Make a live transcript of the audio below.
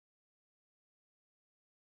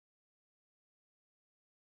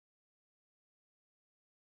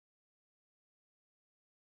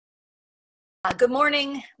Good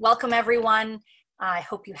morning. Welcome, everyone. I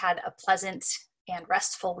hope you had a pleasant and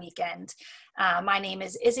restful weekend. My name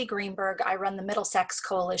is Izzy Greenberg. I run the Middlesex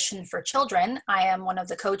Coalition for Children. I am one of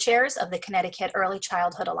the co-chairs of the Connecticut Early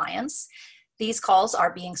Childhood Alliance. These calls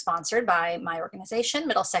are being sponsored by my organization,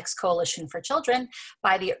 Middlesex Coalition for Children,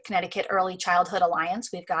 by the Connecticut Early Childhood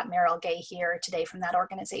Alliance. We've got Meryl Gay here today from that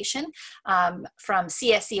organization, from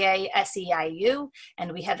CSEA SEIU,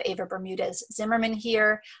 and we have Ava Bermudez Zimmerman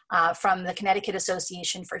here from the Connecticut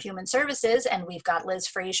Association for Human Services, and we've got Liz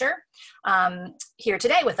Frazier here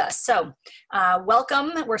today with us. So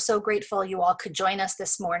welcome. We're so grateful you all could join us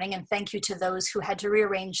this morning, and thank you to those who had to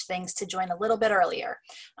rearrange things to join a little bit earlier.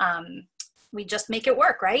 We just make it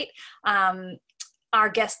work, right? Our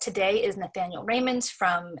guest today is Nathaniel Raymond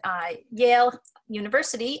from Yale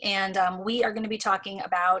University, and we are going to be talking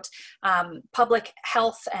about public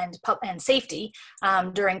health and safety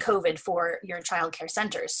during COVID for your child care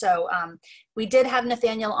centers. So we did have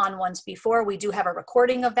Nathaniel on once before. We do have a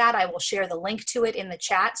recording of that. I will share the link to it in the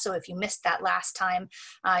chat. So if you missed that last time,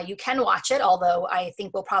 you can watch it, although I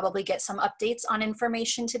think we'll probably get some updates on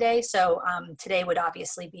information today. So today would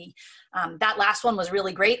obviously be, that last one was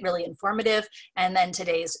really great, really informative. And then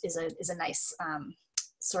today's is a nice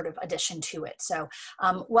sort of addition to it. So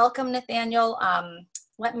welcome, Nathaniel.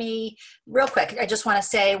 Let me, real quick, I just want to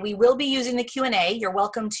say we will be using the Q&A. You're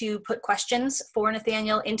welcome to put questions for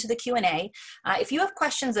Nathaniel into the Q&A. If you have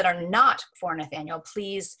questions that are not for Nathaniel,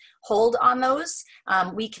 please hold on those.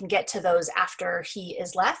 We can get to those after he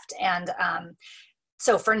is left. And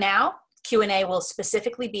so for now, Q&A will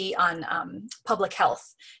specifically be on public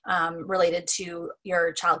health related to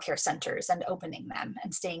your childcare centers and opening them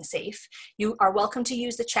and staying safe. You are welcome to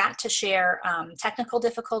use the chat to share technical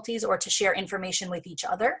difficulties or to share information with each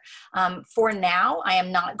other. For now, I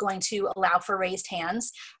am not going to allow for raised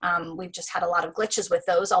hands. We've just had a lot of glitches with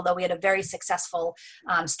those, although we had a very successful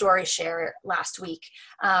story share last week.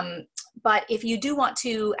 But if you do want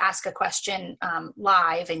to ask a question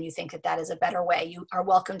live and you think that that is a better way, you are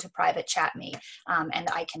welcome to private chat me and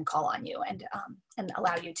I can call on you and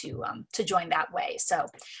allow you to join that way. So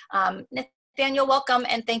Nathaniel, welcome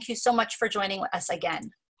and thank you so much for joining us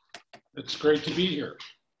again. It's great to be here.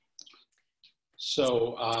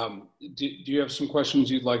 So do you have some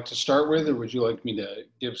questions you'd like to start with, or would you like me to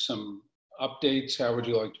give some updates? How would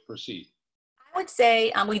you like to proceed? I would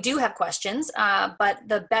say we do have questions, but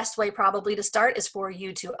the best way probably to start is for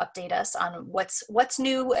you to update us on what's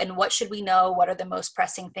new and what should we know, what are the most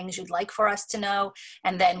pressing things you'd like for us to know,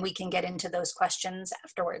 and then we can get into those questions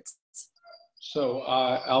afterwards. So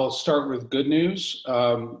I'll start with good news.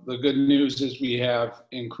 The good news is we have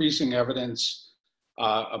increasing evidence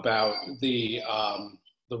about the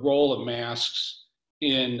role of masks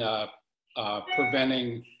in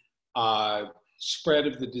preventing spread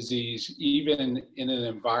of the disease, even in an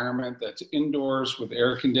environment that's indoors with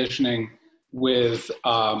air conditioning, with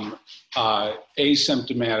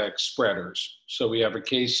asymptomatic spreaders. So we have a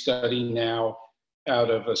case study now out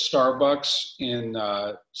of a Starbucks in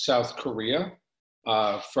South Korea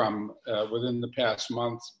from within the past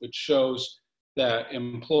month, which shows that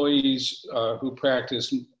employees who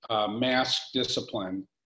practice mask discipline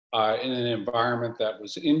in an environment that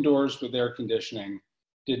was indoors with air conditioning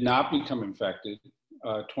did not become infected.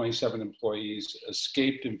 27 employees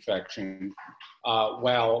escaped infection,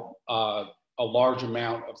 while a large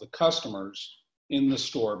amount of the customers in the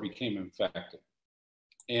store became infected.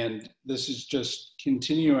 And this is just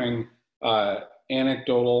continuing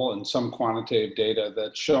anecdotal and some quantitative data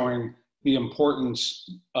that's showing the importance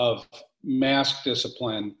of mask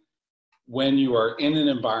discipline when you are in an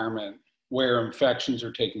environment where infections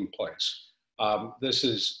are taking place. This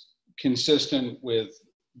is consistent with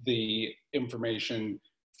the information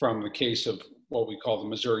from the case of what we call the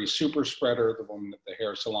Missouri super spreader, the woman at the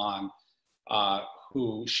hair salon,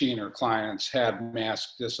 who she and her clients had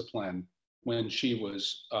mask discipline when she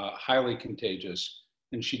was highly contagious,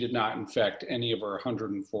 and she did not infect any of her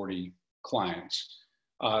 140 clients.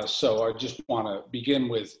 So I just want to begin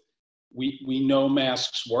with, we know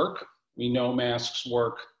masks work. We know masks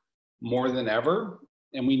work more than ever,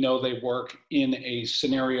 and we know they work in a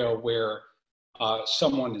scenario where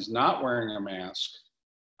someone is not wearing a mask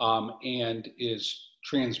and is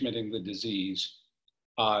transmitting the disease.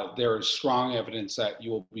 There is strong evidence that you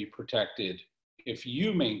will be protected if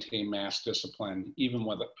you maintain mask discipline, even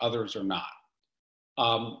when others are not.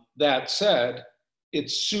 That said,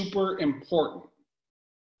 it's super important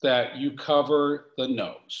that you cover the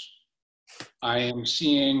nose. I am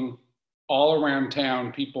seeing all around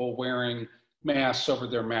town people wearing masks over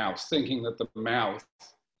their mouths, thinking that the mouth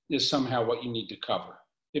is somehow what you need to cover.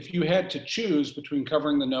 if you had to choose between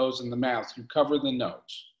covering the nose and the mouth, you cover the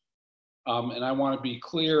nose. And I want to be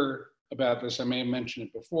clear about this. I may have mentioned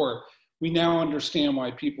it before. We now understand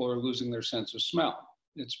why people are losing their sense of smell.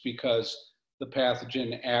 It's because the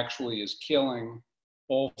pathogen actually is killing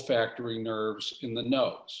olfactory nerves in the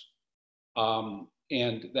nose.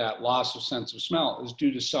 And that loss of sense of smell is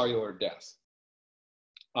due to cellular death.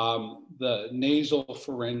 The nasal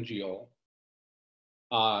pharyngeal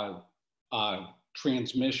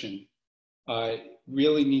transmission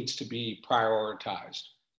really needs to be prioritized.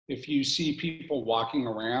 If you see people walking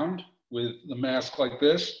around with the mask like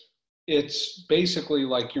this, it's basically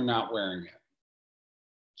like you're not wearing it.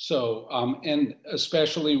 So, and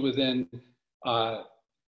especially within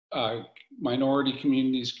minority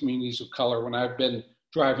communities, communities of color, when I've been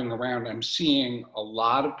driving around, I'm seeing a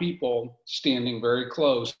lot of people standing very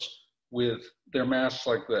close with their masks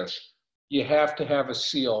like this. You have to have a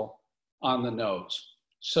seal on the nose.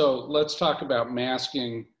 So let's talk about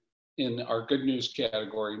masking in our good news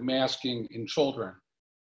category, masking in children.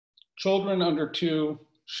 Children under 2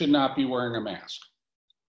 should not be wearing a mask.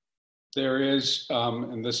 There is,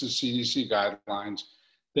 and this is CDC guidelines,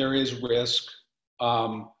 there is risk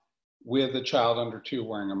with a child under 2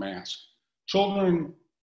 wearing a mask. Children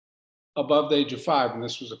above the age of 5, and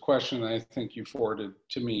this was a question that I think you forwarded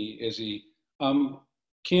to me, Izzy,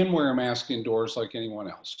 can wear a mask indoors like anyone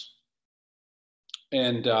else.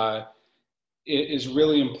 And it is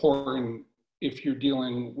really important if you're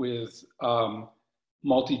dealing with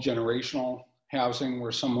multi-generational housing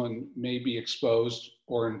where someone may be exposed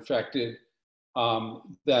or infected,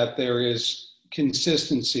 that there is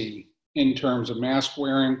consistency in terms of mask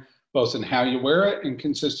wearing, both in how you wear it and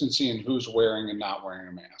consistency in who's wearing and not wearing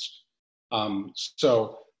a mask.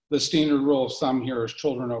 So the standard rule of thumb here is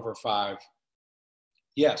children over 5,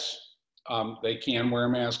 yes, they can wear a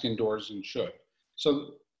mask indoors and should.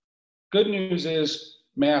 So good news is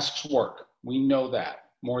masks work. We know that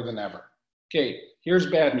more than ever. Okay, here's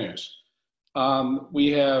bad news.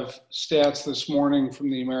 We have stats this morning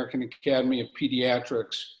from the American Academy of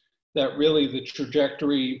Pediatrics that really the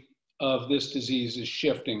trajectory of this disease is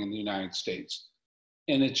shifting in the United States,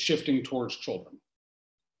 and it's shifting towards children.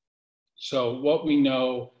 So what we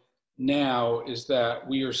know now is that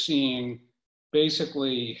we are seeing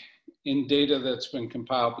basically in data that's been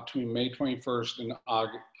compiled between May 21st and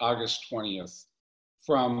August 20th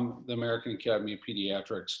from the American Academy of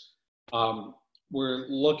Pediatrics, we're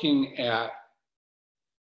looking at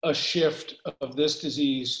a shift of this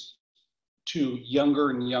disease to younger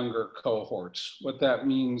and younger cohorts. What that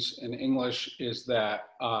means in English is that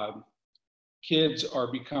kids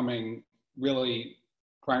are becoming really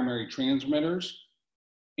primary transmitters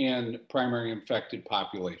and primary infected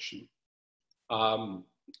population.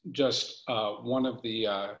 Just one of the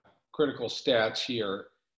critical stats here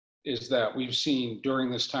is that we've seen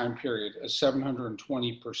during this time period a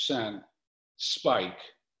 720% spike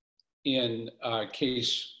in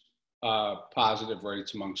case positive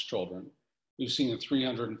rates amongst children. We've seen a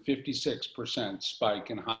 356%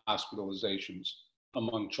 spike in hospitalizations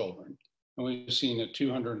among children. And we've seen a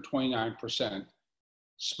 229%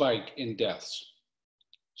 spike in deaths.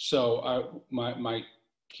 So my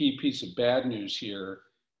key piece of bad news here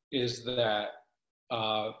is that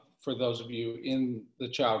for those of you in the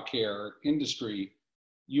child care industry,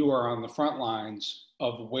 you are on the front lines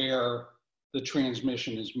of where the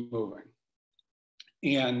transmission is moving.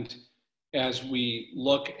 And as we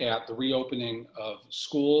look at the reopening of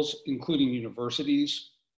schools, including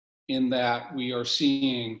universities, in that we are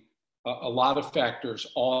seeing a lot of factors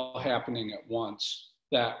all happening at once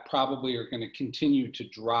that probably are going to continue to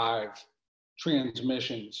drive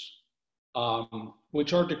transmissions,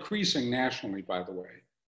 which are decreasing nationally, by the way,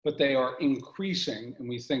 but they are increasing, and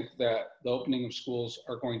we think that the opening of schools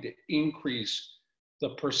are going to increase the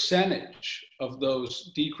percentage of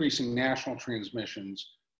those decreasing national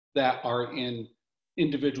transmissions that are in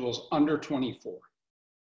individuals under 24.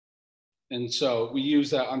 And so we use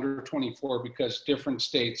that under 24 because different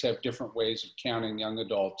states have different ways of counting young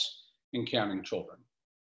adults and counting children.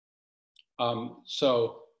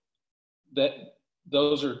 So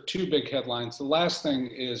those are two big headlines. The last thing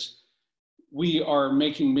is we are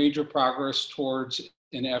making major progress towards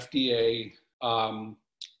an FDA,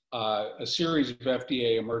 a series of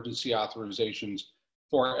FDA emergency authorizations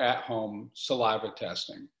for at-home saliva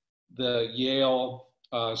testing. The Yale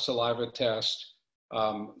saliva test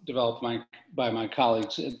developed by my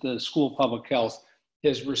colleagues at the School of Public Health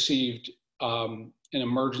has received an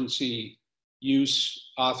emergency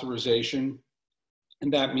use authorization.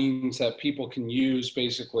 And that means that people can use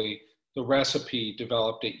basically the recipe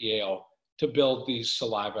developed at Yale to build these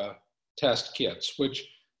saliva test kits, which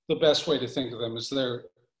the best way to think of them is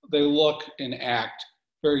they look and act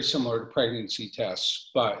very similar to pregnancy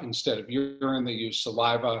tests, but instead of urine, they use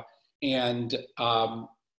saliva. And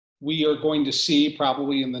we are going to see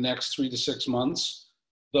probably in the next 3 to 6 months,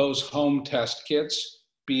 those home test kits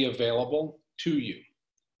be available to you.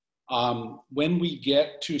 When we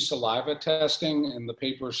get to saliva testing and the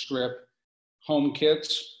paper strip home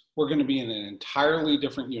kits, we're going to be in an entirely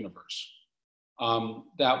different universe.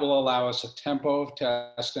 That will allow us a tempo of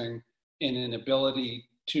testing and an ability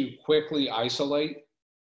to quickly isolate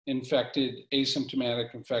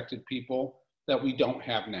asymptomatic infected people that we don't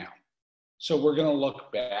have now. So we're going to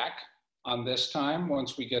look back on this time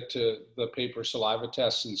once we get to the paper saliva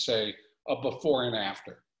tests and say a before and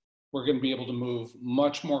after. We're going to be able to move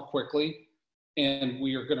much more quickly, and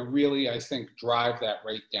we are going to really, I think, drive that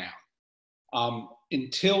rate down.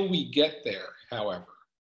 Until we get there, however,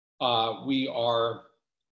 we are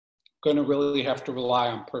going to really have to rely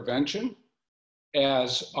on prevention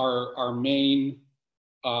as our main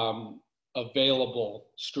available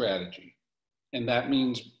strategy. And that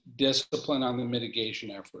means discipline on the mitigation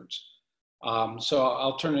efforts. So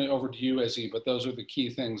I'll turn it over to you, Izzy, but those are the key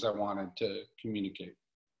things I wanted to communicate.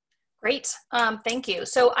 Great, thank you.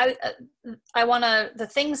 So the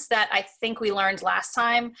things that I think we learned last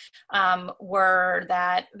time were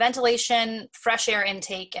that ventilation, fresh air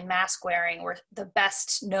intake, and mask wearing were the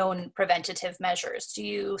best known preventative measures. Do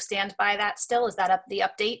you stand by that still? Is that the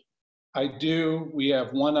update? I do. We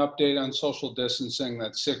have one update on social distancing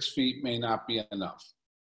that 6 feet may not be enough.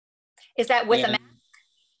 Is that with a mask?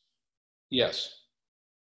 Yes.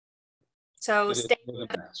 So stay with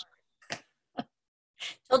a mask.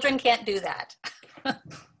 Children can't do that.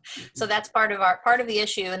 So that's part of the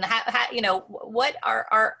issue. And what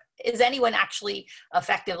is anyone actually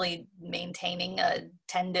effectively maintaining a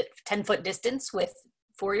 10-foot distance with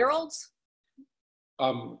 4-year-olds?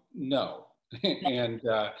 No. And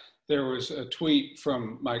there was a tweet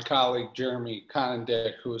from my colleague, Jeremy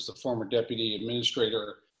Conandick, who is the former deputy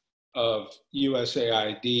administrator of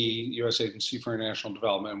USAID, U.S. Agency for International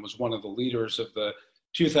Development, and was one of the leaders of the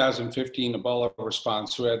 2015 Ebola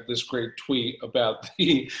response, who had this great tweet about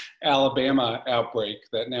the Alabama outbreak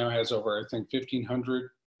that now has over, I think, 1,500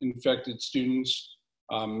 infected students,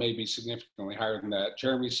 maybe significantly higher than that.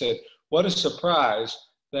 Jeremy said, "What a surprise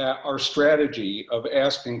that our strategy of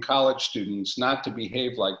asking college students not to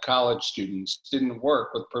behave like college students didn't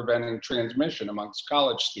work with preventing transmission amongst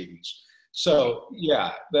college students." So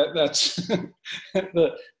yeah, that's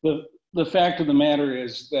the fact of the matter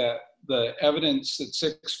is that the evidence that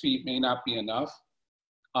 6 feet may not be enough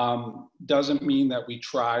doesn't mean that we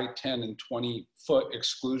try 10 and 20 foot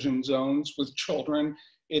exclusion zones with children.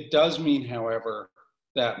 It does mean, however,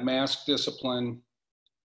 that mask discipline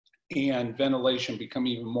and ventilation become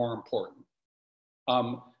even more important.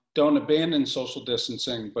 Don't abandon social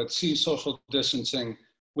distancing, but see social distancing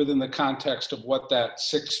within the context of what that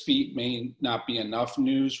 6 feet may not be enough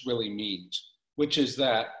news really means, which is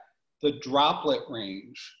that the droplet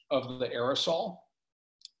range of the aerosol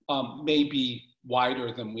may be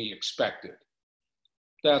wider than we expected.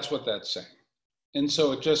 That's what that's saying. And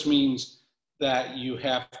so it just means that you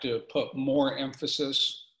have to put more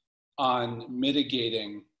emphasis on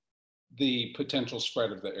mitigating the potential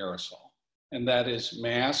spread of the aerosol. And that is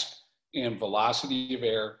mask and velocity of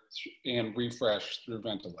air and refresh through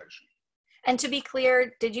ventilation. And to be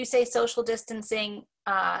clear, did you say social distancing?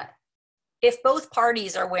 If both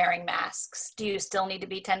parties are wearing masks, do you still need to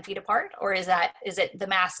be 10 feet apart? Or is it the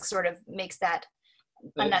mask sort of makes that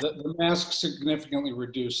unnecessary? The mask significantly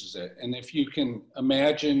reduces it. And if you can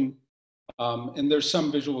imagine, and there's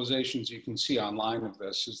some visualizations you can see online of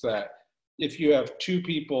this, is that if you have two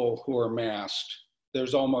people who are masked,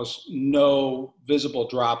 there's almost no visible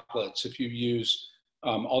droplets if you use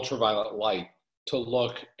ultraviolet light to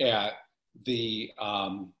look at the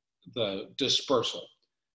dispersal.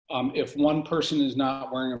 If one person is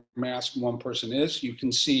not wearing a mask and one person is, you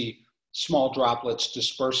can see small droplets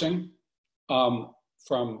dispersing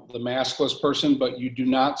from the maskless person, but you do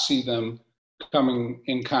not see them coming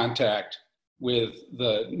in contact with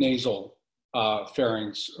the nasal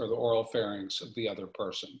pharynx or the oral pharynx of the other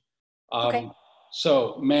person. Okay.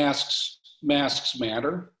 So masks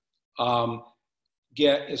matter.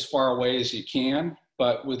 Get as far away as you can,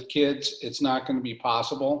 but with kids, it's not going to be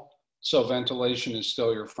possible. So ventilation is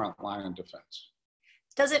still your front line of defense.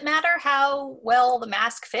 Does it matter how well the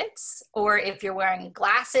mask fits, or if you're wearing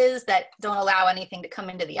glasses that don't allow anything to come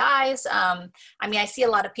into the eyes? I mean, I see a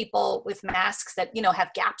lot of people with masks that,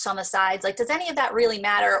 have gaps on the sides. Like, does any of that really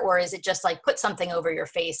matter, or is it just like put something over your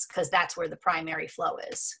face because that's where the primary flow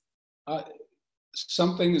is?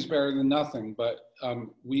 something is better than nothing, but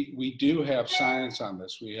we do have science on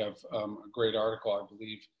this. We have a great article, I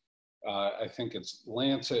believe, I think it's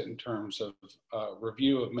Lancet, in terms of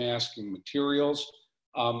review of masking materials,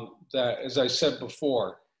 that, as I said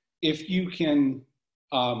before, if you can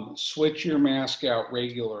switch your mask out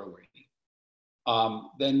regularly,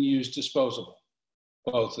 then use disposable,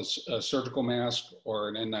 both a surgical mask or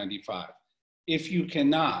an N95. If you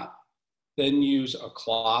cannot, then use a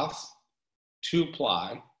cloth,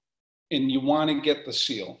 2-ply, and you want to get the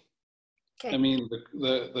seal. Okay. I mean,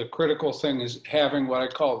 the critical thing is having what I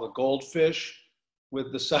call the goldfish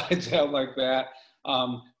with the sides out like that.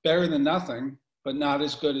 Better than nothing, but not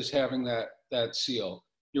as good as having that seal.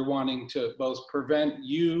 You're wanting to both prevent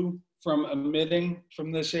you from emitting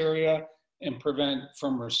from this area and prevent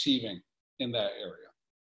from receiving in that area.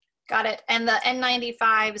 Got it. And the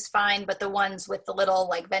N95 is fine, but the ones with the little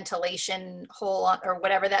like ventilation hole or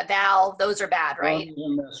whatever, that valve, those are bad, right? Don't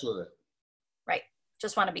even mess with it. Right.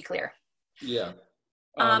 Just want to be clear. Yeah.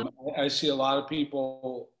 I see a lot of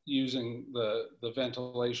people using the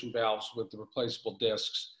ventilation valves with the replaceable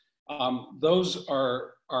discs. Those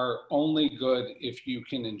are only good if you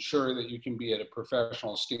can ensure that you can be at a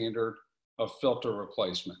professional standard of filter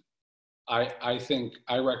replacement. I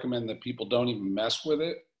recommend that people don't even mess with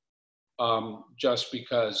it, just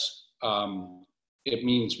because it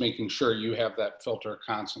means making sure you have that filter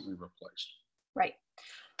constantly replaced. Right.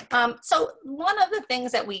 So one of the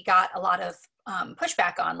things that we got a lot of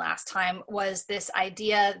pushback on last time was this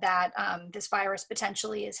idea that this virus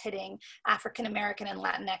potentially is hitting African American and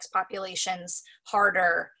Latinx populations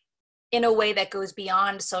harder in a way that goes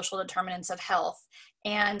beyond social determinants of health.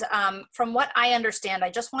 And from what I understand, I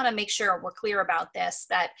just want to make sure we're clear about this,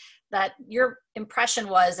 that your impression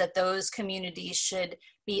was that those communities should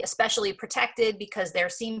be especially protected because there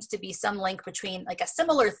seems to be some link between, like a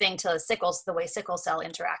similar thing to the way sickle cell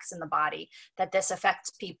interacts in the body, that this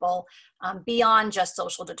affects people beyond just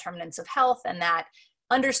social determinants of health, and that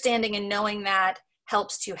understanding and knowing that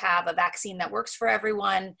helps to have a vaccine that works for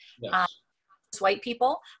everyone. Yes. White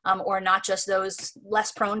people, or not just those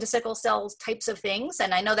less prone to sickle cells types of things.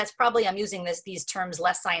 And I know that's probably, I'm using these terms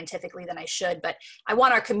less scientifically than I should, but I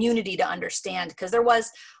want our community to understand, because there was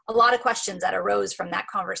a lot of questions that arose from that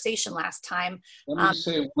conversation last time. Let me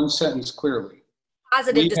say one sentence clearly.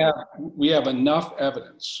 Positive. We have enough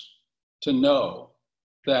evidence to know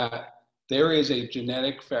that there is a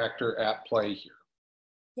genetic factor at play here.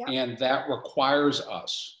 Yeah. And that requires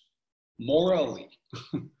us morally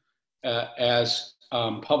as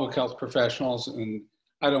public health professionals, and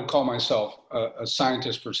I don't call myself a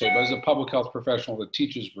scientist per se, but as a public health professional that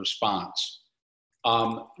teaches response,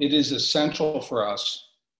 it is essential for us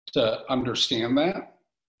to understand that,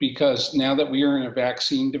 because now that we are in a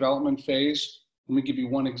vaccine development phase, let me give you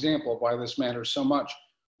one example of why this matters so much.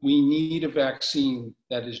 We need a vaccine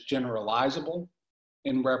that is generalizable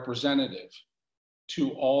and representative to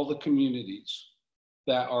all the communities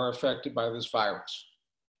that are affected by this virus.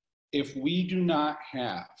 If we do not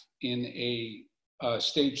have in a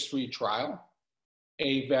stage 3 trial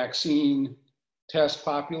a vaccine test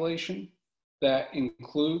population that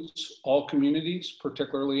includes all communities,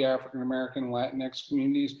 particularly African American and Latinx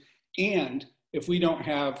communities, and if we don't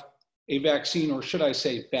have a vaccine, or should I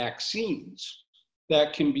say vaccines,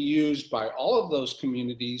 that can be used by all of those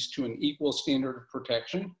communities to an equal standard of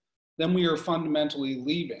protection, then we are fundamentally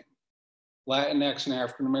leaving Latinx and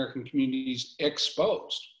African American communities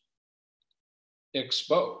exposed.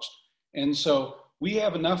 And so we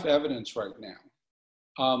have enough evidence right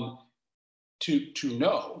now to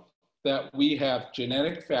know that we have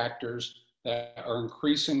genetic factors that are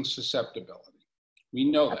increasing susceptibility. We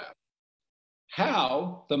know that.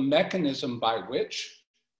 How, the mechanism by which,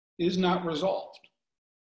 is not resolved.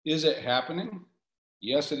 Is it happening?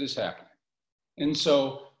 Yes, it is happening. And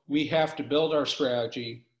so we have to build our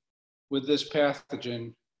strategy with this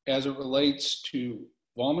pathogen as it relates to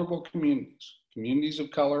vulnerable communities, communities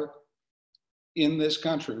of color in this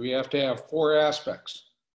country. We have to have 4 aspects.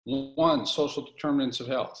 1, social determinants of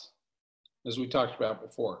health, as we talked about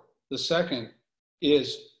before. The second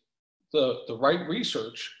is the right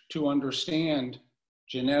research to understand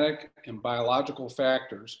genetic and biological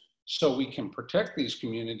factors so we can protect these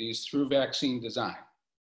communities through vaccine design.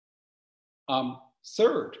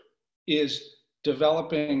 Third is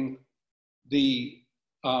developing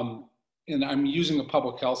and I'm using a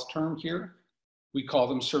public health term here, we call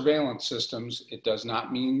them surveillance systems. It does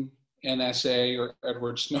not mean NSA or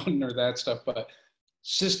Edward Snowden or that stuff, but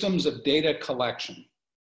systems of data collection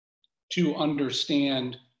to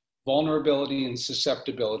understand vulnerability and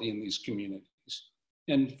susceptibility in these communities.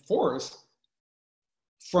 And fourth,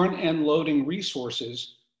 front-end loading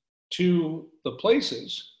resources to the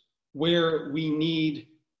places where we need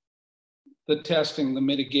the testing, the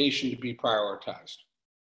mitigation to be prioritized.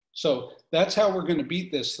 So that's how we're going to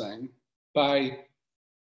beat this thing, by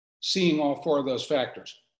seeing all four of those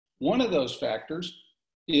factors. One of those factors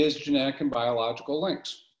is genetic and biological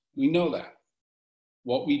links. We know that.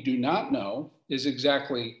 What we do not know is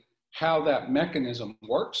exactly how that mechanism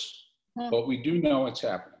works, but we do know it's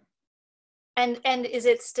happening. And is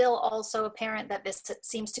it still also apparent that this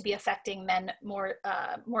seems to be affecting men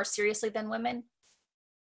more seriously than women,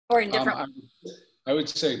 or in different? I would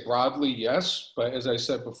say broadly yes, but as I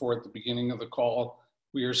said before at the beginning of the call,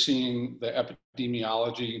 we are seeing the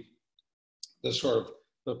epidemiology,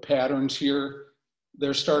 the patterns here,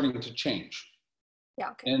 they're starting to change.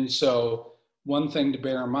 Yeah. Okay. And so one thing to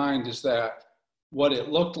bear in mind is that what it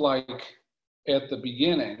looked like at the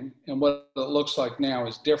beginning and what it looks like now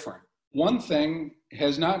is different. One thing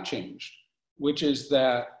has not changed, which is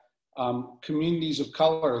that communities of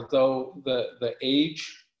color, though the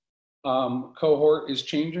age cohort is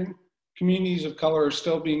changing, communities of color are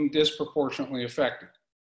still being disproportionately affected.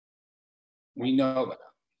 We know that.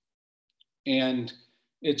 And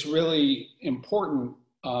it's really important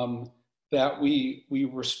that we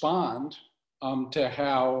respond to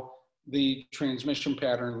how the transmission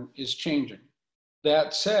pattern is changing.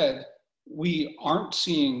 That said, we aren't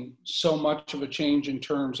seeing so much of a change in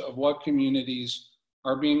terms of what communities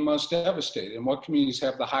are being most devastated and what communities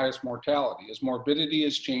have the highest mortality. As morbidity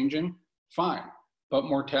is changing, fine, but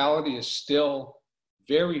mortality is still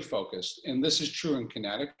very focused. And this is true in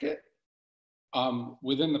Connecticut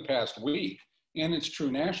within the past week, and it's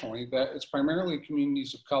true nationally, that it's primarily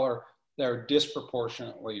communities of color that are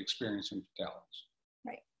disproportionately experiencing fatalities.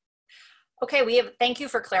 Right. Okay, thank you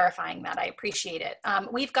for clarifying that. I appreciate it.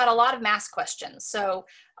 We've got a lot of mask questions. So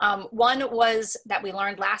one was that we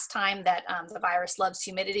learned last time that the virus loves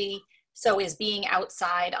humidity. So is being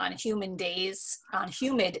outside on humid days,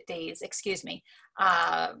 excuse me,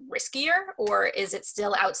 riskier, or is it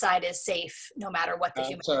still outside is safe no matter what the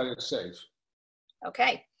humidity? Outside is safe.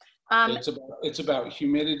 Okay. It's about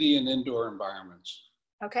humidity and indoor environments.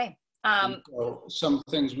 Okay. So some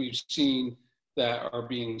things we've seen that are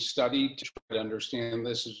being studied to try to understand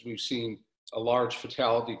this is we've seen a large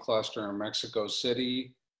fatality cluster in Mexico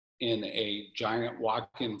City in a giant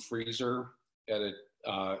walk-in freezer at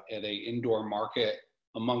a indoor market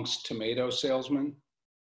amongst tomato salesmen.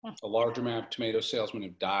 A large amount of tomato salesmen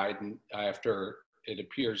have died after, it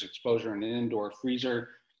appears, exposure in an indoor freezer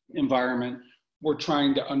environment. We're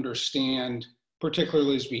trying to understand,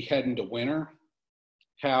 particularly as we head into winter,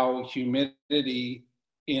 how humidity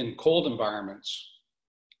in cold environments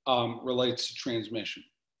relates to transmission,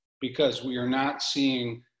 because we are not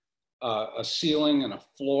seeing a ceiling and a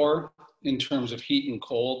floor in terms of heat and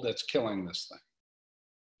cold that's killing this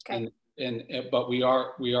thing. Okay. But we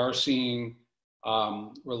are seeing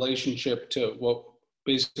relationship to what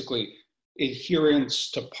basically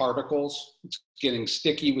adherence to particles. It's getting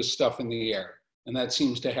sticky with stuff in the air, and that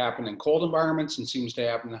seems to happen in cold environments and seems to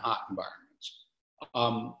happen in hot environments.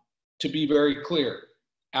 To be very clear,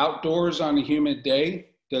 outdoors on a humid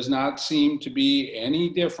day does not seem to be any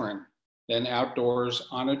different than outdoors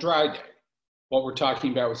on a dry day. What we're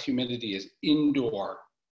talking about with humidity is indoor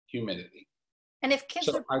humidity. And if kids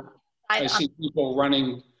I see people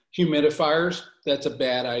running humidifiers, that's a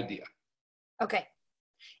bad idea. Okay.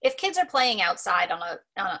 If kids are playing outside on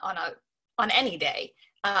any day,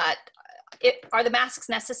 are the masks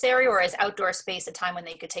necessary, or is outdoor space a time when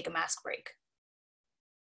they could take a mask break?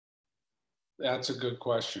 That's a good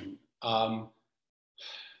question. I'm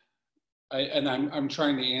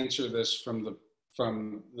trying to answer this from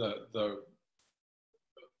the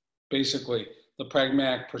basically the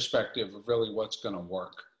pragmatic perspective of really what's going to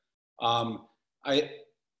work. I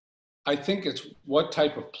think it's what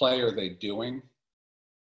type of play are they doing?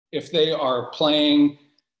 If they are playing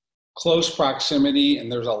close proximity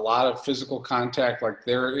and there's a lot of physical contact, like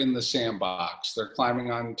they're in the sandbox, they're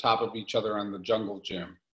climbing on top of each other on the jungle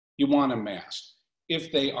gym, you want a mask.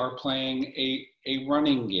 If they are playing a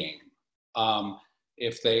running game,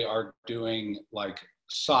 if they are doing like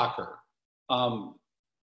soccer,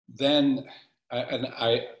 then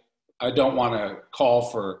I don't want to call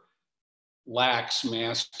for lax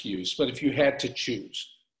mask use, but if you had to choose,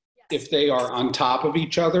 if they are on top of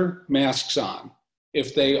each other, masks on.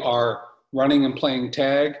 If they are running and playing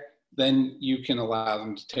tag, then you can allow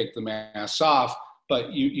them to take the masks off,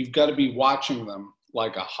 but you've got to be watching them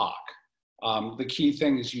like a hawk. The key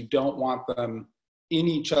thing is you don't want them in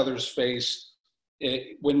each other's face.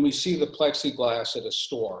 When we see the plexiglass at a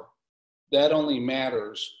store, that only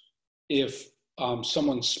matters if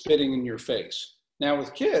someone spitting in your face. Now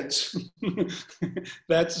with kids,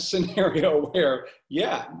 that's a scenario where,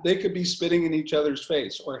 yeah, they could be spitting in each other's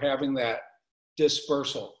face or having that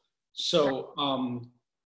dispersal. So,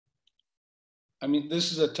 I mean,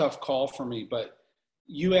 this is a tough call for me, but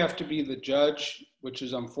you have to be the judge, which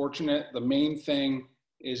is unfortunate. The main thing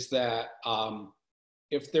is that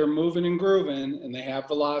if they're moving and grooving and they have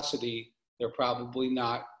velocity, they're probably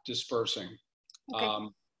not dispersing. Okay.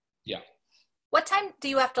 Yeah. What time do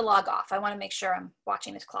you have to log off? I want to make sure I'm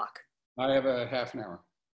watching this clock. I have a half an hour.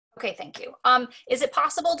 Okay, thank you. Is it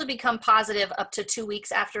possible to become positive up to 2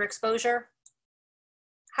 weeks after exposure?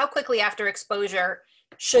 How quickly after exposure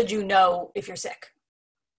should you know if you're sick?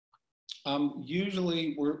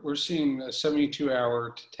 Usually we're seeing a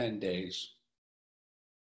 72-hour to 10 days.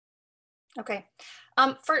 Okay.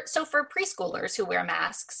 So for preschoolers who wear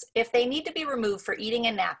masks, if they need to be removed for eating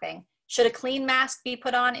and napping, should a clean mask be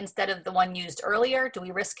put on instead of the one used earlier? Do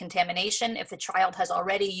we risk contamination if the child has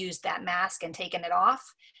already used that mask and taken it off?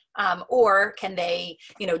 Or can they,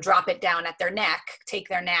 drop it down at their neck, take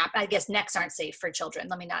their nap? I guess necks aren't safe for children.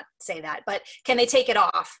 Let me not say that. But can they take it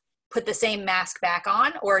off, put the same mask back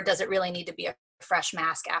on, or does it really need to be a fresh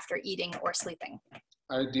mask after eating or sleeping?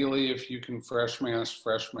 Ideally, if you can fresh mask,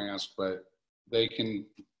 but they can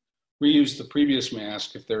reuse the previous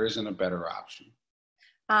mask if there isn't a better option.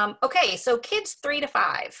 Okay, so kids 3 to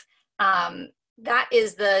 5. That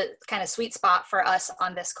is the kind of sweet spot for us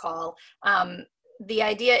on this call. The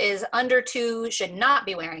idea is under 2 should not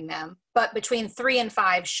be wearing them, but between 3 and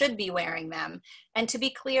 5 should be wearing them. And to be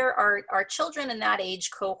clear, our children in that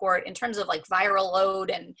age cohort, in terms of like viral load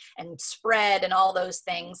and spread and all those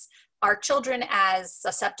things, are children as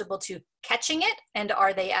susceptible to catching it, and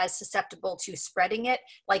are they as susceptible to spreading it?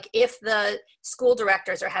 Like if the school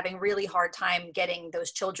directors are having really hard time getting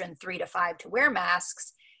those children 3 to 5 to wear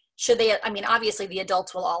masks, should they, I mean, obviously the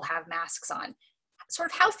adults will all have masks on. Sort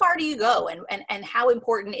of how far do you go, and how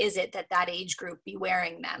important is it that that age group be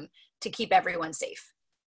wearing them to keep everyone safe?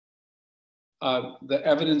 The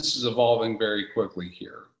evidence is evolving very quickly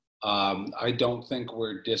here. I don't think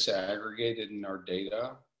we're disaggregated in our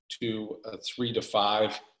data to a 3 to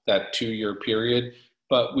 5, that 2-year period.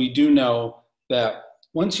 But we do know that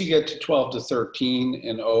once you get to 12 to 13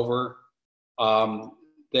 and over,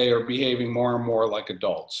 they are behaving more and more like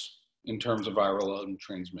adults in terms of viral load and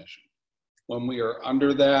transmission. When we are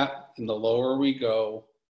under that and the lower we go,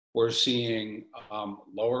 we're seeing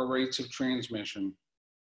lower rates of transmission.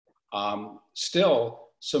 Still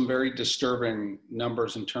some very disturbing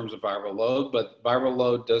numbers in terms of viral load, but viral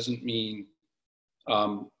load doesn't mean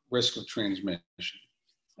risk of transmission.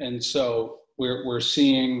 And so we're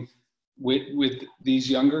seeing with these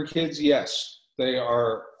younger kids, yes, they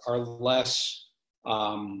are less,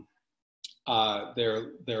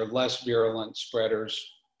 they're less virulent spreaders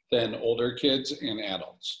than older kids and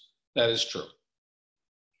adults. That is true.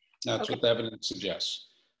 That's Okay. what the evidence suggests.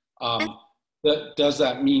 Does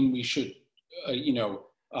that mean we should,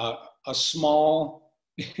 a small,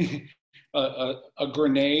 a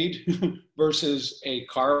grenade versus a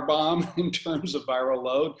car bomb in terms of viral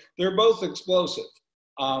load? They're both explosive,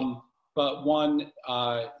 but one,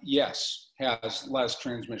 yes, has less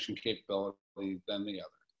transmission capability than the other.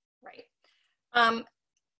 Right.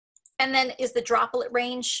 And then is the droplet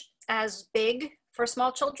range as big for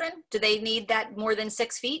small children? Do they need that more than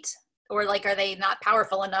 6 feet? Or like, are they not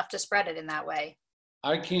powerful enough to spread it in that way?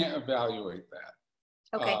 I can't evaluate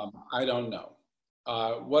that. Okay. I don't know.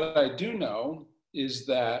 What I do know is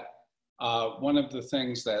that one of the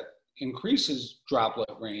things that increases droplet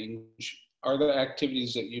range are the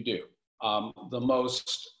activities that you do. The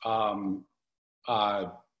most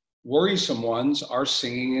worrisome ones are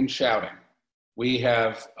singing and shouting. We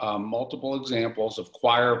have multiple examples of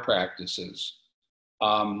choir practices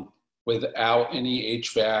without any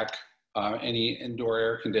HVAC, any indoor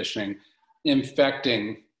air conditioning,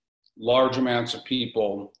 infecting large amounts of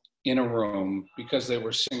people in a room because they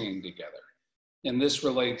were singing together. And this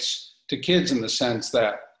relates to kids in the sense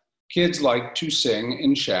that kids like to sing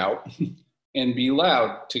and shout and be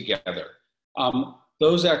loud together.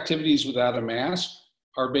 Those activities without a mask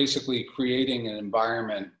are basically creating an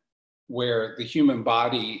environment where the human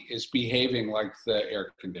body is behaving like the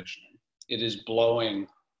air conditioning. It is blowing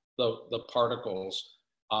the particles,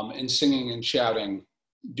 and singing and shouting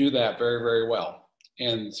do that very, very well.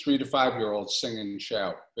 And 3 to 5-year-olds sing and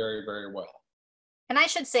shout very, very well. And I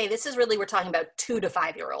should say, this is really, we're talking about 2 to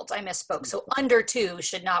 5-year-olds. I misspoke. So under 2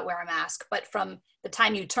 should not wear a mask, but from the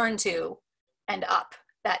time you turn 2 and up,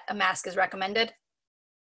 that a mask is recommended?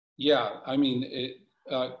 Yeah, I mean,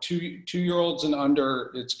 2-year-olds and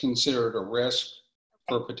under, it's considered a risk.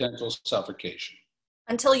 for potential suffocation.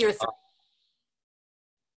 Until you're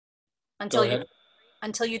Go ahead.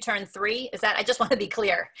 until you turn 3? Is that, I just want to be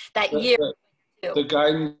clear, that The, year the, 2. the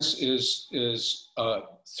guidance is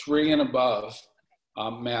 3 and above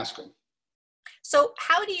masking. So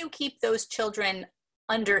how do you keep those children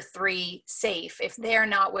under 3 safe if they're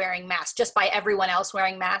not wearing masks? Just by everyone else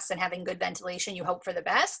wearing masks and having good ventilation, you hope for the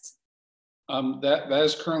best? That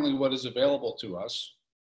is currently what is available to us.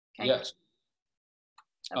 Okay. Yes.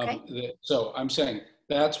 Okay. So I'm saying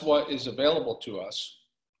that's what is available to us.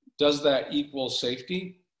 Does that equal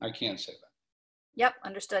safety? I can't say that. Yep,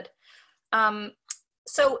 understood.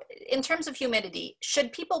 So in terms of humidity,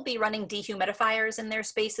 should people be running dehumidifiers in their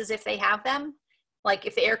spaces if they have them? Like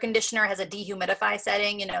if the air conditioner has a dehumidify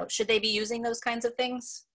setting, you know, should they be using those kinds of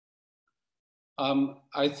things?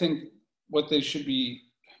 I think what they should be,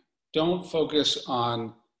 don't focus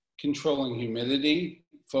on controlling humidity,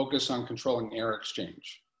 focus on controlling air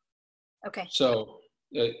exchange. Okay. So,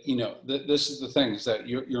 you know, this is the thing, is that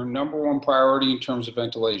your number one priority in terms of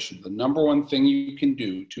ventilation, the number one thing you can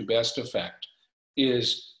do to best effect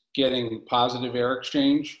is getting positive air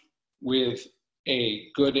exchange with a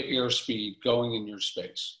good airspeed going in your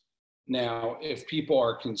space. Now, if people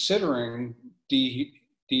are considering dehumidifier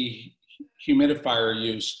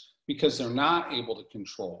use because they're not able to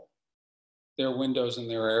control their windows and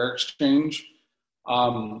their air exchange,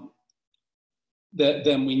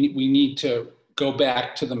 then we need to go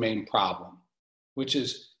back to the main problem, which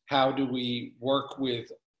is how do we work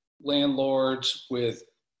with landlords, with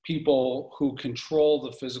people who control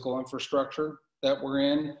the physical infrastructure that we're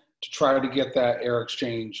in to try to get that air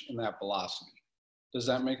exchange and that velocity. Does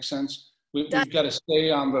that make sense? We've got to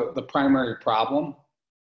stay on the primary problem.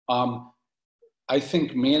 I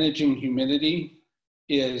think managing humidity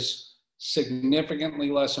is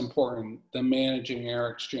significantly less important than managing air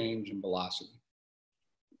exchange and velocity.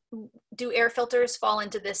 Do air filters fall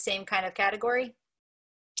into this same kind of category?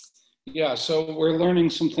 Yeah, so we're learning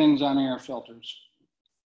some things on air filters.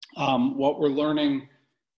 What we're learning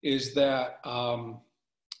is that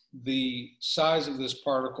the size of this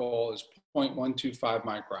particle is 0.125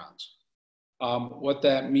 microns. What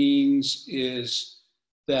that means is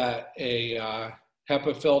that a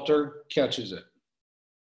HEPA filter catches it.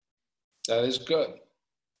 That is good.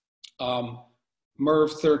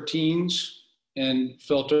 MERV 13s and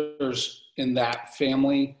filters in that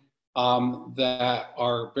family that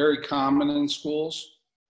are very common in schools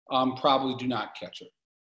probably do not catch it.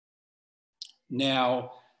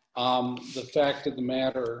 Now, the fact of the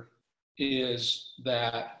matter is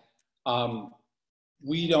that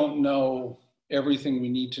we don't know everything we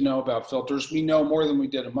need to know about filters. We know more than we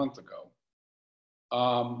did a month ago.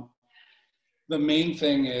 The main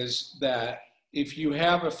thing is that if you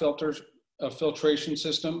have a filtration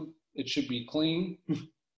system, it should be clean.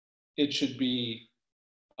 It should be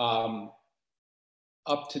up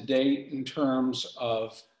to date in terms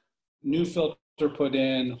of new filter put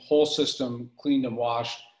in, whole system cleaned and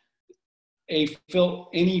washed.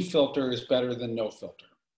 Any filter is better than no filter.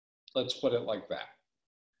 Let's put it like that.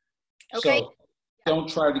 Okay. So don't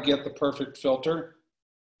try to get the perfect filter.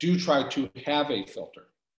 Do try to have a filter.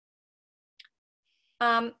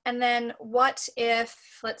 And then what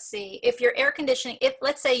if, let's see, if your air conditioning,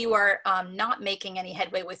 let's say you are not making any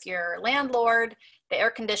headway with your landlord, the air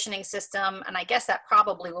conditioning system, and I guess that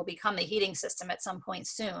probably will become the heating system at some point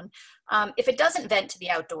soon. If it doesn't vent to the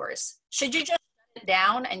outdoors, should you just shut it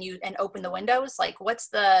down and open the windows? Like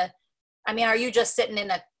are you just sitting in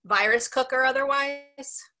a virus cooker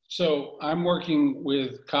otherwise? So I'm working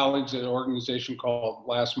with colleagues at an organization called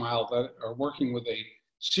Last Mile that are working with a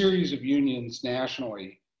series of unions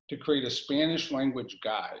nationally to create a Spanish language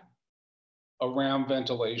guide around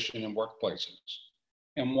ventilation in workplaces.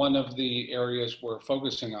 And one of the areas we're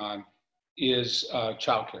focusing on is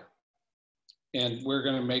childcare. And we're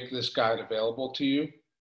going to make this guide available to you.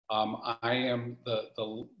 I am the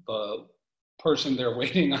person they're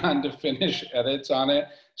waiting on to finish edits on it.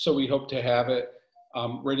 So we hope to have it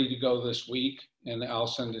ready to go this week. And I'll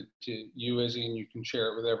send it to you, Izzy, and you can share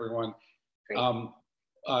it with everyone.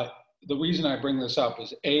 The reason I bring this up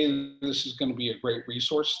is this is going to be a great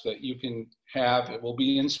resource that you can have. It will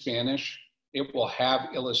be in Spanish. It will have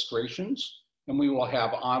illustrations, and we will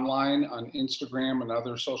have online on Instagram and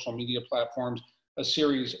other social media platforms a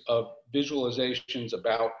series of visualizations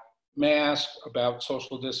about masks, about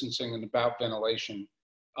social distancing, and about ventilation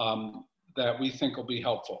that we think will be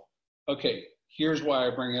helpful. Okay, here's why I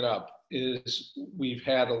bring it up, is we've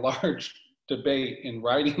had a large debate in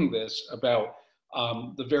writing this about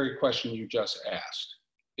the very question you just asked.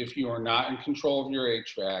 If you are not in control of your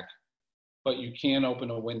HVAC, but you can open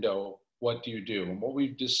a window, what do you do? And what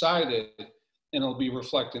we've decided, and it'll be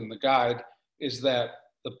reflected in the guide, is that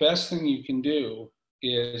the best thing you can do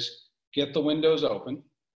is get the windows open.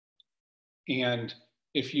 And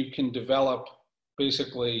if you can develop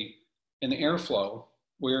basically an airflow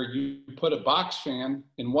where you put a box fan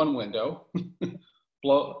in one window,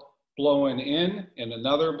 blowing in and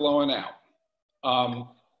another blowing out.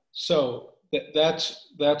 So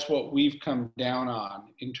that's what we've come down on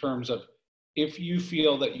in terms of if you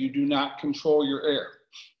feel that you do not control your air,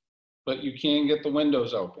 but you can get the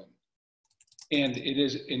windows open, and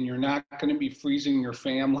you're not going to be freezing your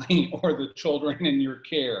family or the children in your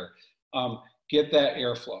care, get that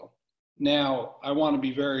airflow. Now, I want to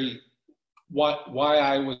be why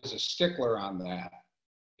I was a stickler on that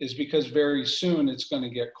is because very soon it's going to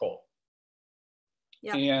get cold.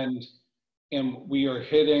 Yeah. And we are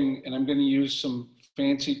hitting, and I'm going to use some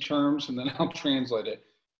fancy terms and then I'll translate it.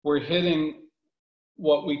 We're hitting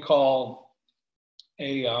what we call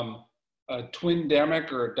a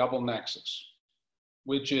twindemic or a double nexus,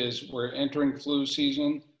 which is we're entering flu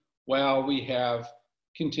season while we have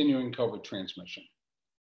continuing COVID transmission.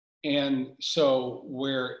 And so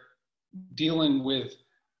we're dealing with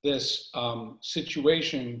this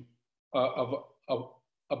situation of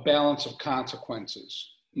a balance of consequences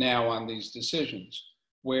now on these decisions,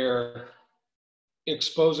 where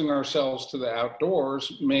exposing ourselves to the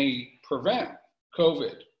outdoors may prevent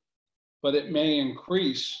COVID, but it may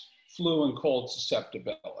increase flu and cold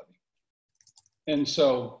susceptibility. And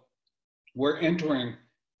so we're entering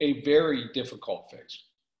a very difficult phase.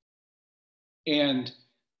 And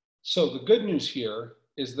so the good news here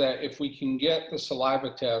is that if we can get the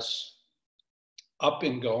saliva tests up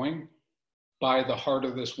and going by the heart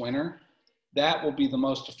of this winter, that will be the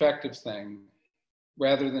most effective thing.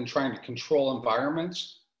 Rather than trying to control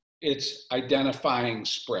environments, it's identifying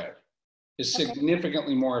spread. Is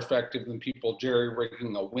significantly more effective than people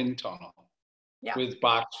jerry-rigging a wind tunnel with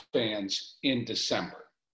box fans in December.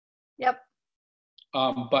 Yep.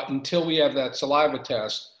 But until we have that saliva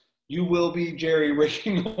test, you will be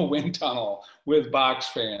jerry-rigging a wind tunnel with box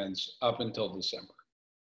fans up until December.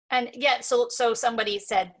 And yeah, so somebody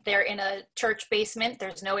said they're in a church basement,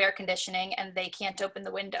 there's no air conditioning, and they can't open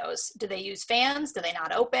the windows. Do they use fans? Do they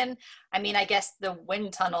not open? I mean, I guess the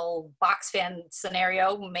wind tunnel box fan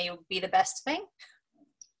scenario may be the best thing.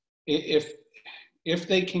 If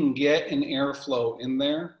they can get an airflow in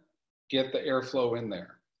there, get the airflow in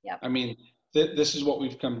there. Yep. I mean, this is what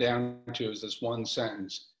we've come down to is this one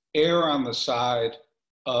sentence. Err on the side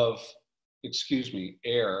of,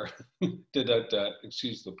 air,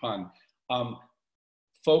 excuse the pun,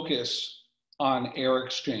 focus on air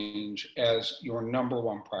exchange as your number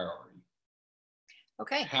one priority.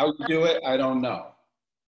 Okay. How you do it, I don't know,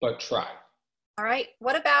 but try. All right.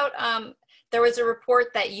 What about, there was a report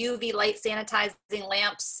that UV light sanitizing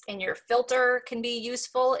lamps in your filter can be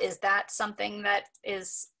useful. Is that something that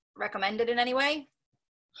is recommended in any way?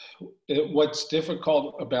 What's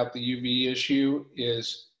difficult about the UV issue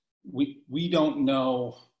is we don't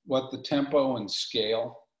know what the tempo and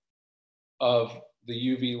scale of the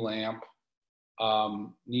UV lamp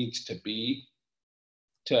needs to be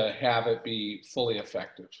to have it be fully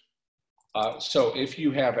effective. So if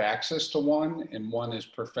you have access to one and one is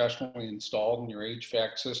professionally installed in your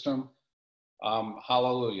HVAC system,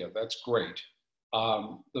 hallelujah, that's great.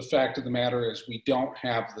 The fact of the matter is we don't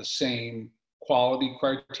have the same quality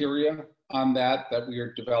criteria on that we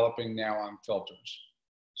are developing now on filters.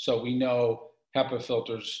 So we know HEPA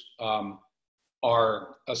filters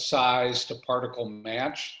are a size to particle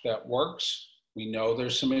match that works. We know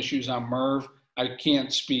there's some issues on MERV. I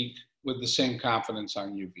can't speak with the same confidence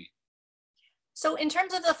on UV. So in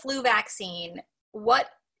terms of the flu vaccine,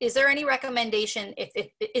 is there any recommendation,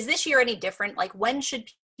 is this year any different? Like when should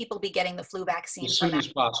people be getting the flu vaccine? As soon as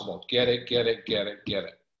possible. Get it.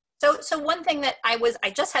 So one thing that I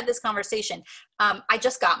just had this conversation. I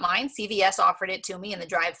just got mine. CVS offered it to me in the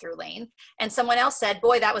drive-through lane. And someone else said,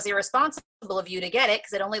 boy, that was irresponsible of you to get it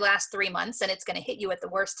because it only lasts 3 months and it's going to hit you at the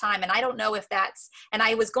worst time. And I don't know if and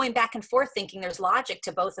I was going back and forth thinking there's logic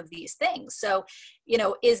to both of these things. So,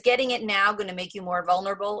 is getting it now going to make you more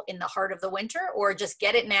vulnerable in the heart of the winter, or just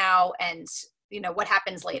get it now and, what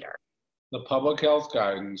happens later? The public health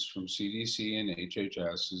guidance from CDC and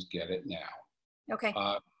HHS is get it now. Okay.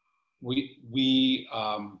 We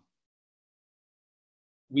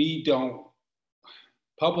don't,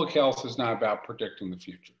 public health is not about predicting the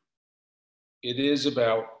future. It is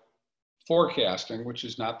about forecasting, which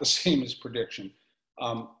is not the same as prediction,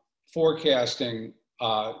 forecasting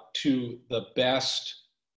to the best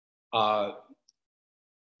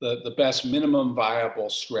minimum viable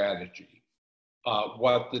strategy.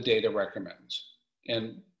 what the data recommends.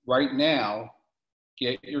 And right now,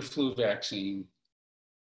 get your flu vaccine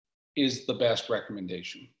is the best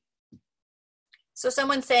recommendation. So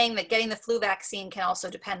someone's saying that getting the flu vaccine can also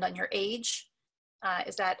depend on your age.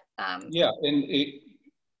 Is that? Yeah, and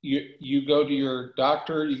you go to your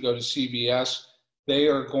doctor, you go to CVS, they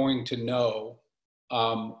are going to know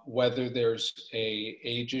whether there's a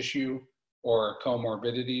age issue or a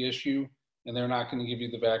comorbidity issue, and they're not going to give you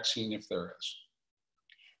the vaccine if there is.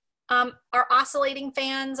 Are oscillating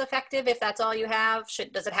fans effective if that's all you have?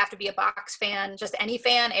 Does it have to be a box fan? Just any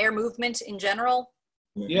fan, air movement in general?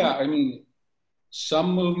 Yeah, I mean,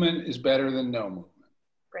 some movement is better than no movement.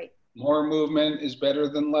 Great. More movement is better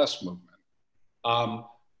than less movement.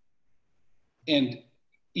 And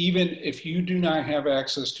even if you do not have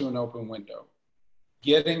access to an open window,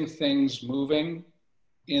 getting things moving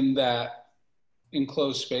in that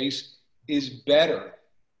enclosed space is better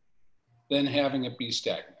than having it be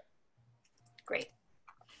stagnant. Great.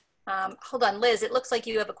 Hold on, Liz, it looks like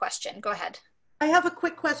you have a question. Go ahead. I have a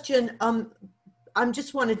quick question. I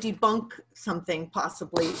just want to debunk something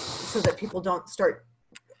possibly so that people don't start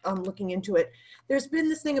looking into it. There's been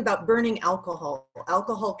this thing about burning alcohol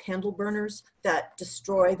candle burners that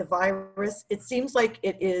destroy the virus. It seems like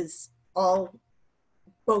it is all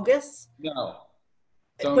bogus. No,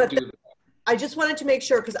 don't do that. I just wanted to make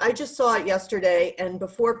sure, because I just saw it yesterday, and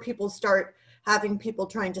before people start having people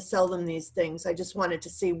trying to sell them these things, I just wanted to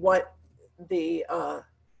see what the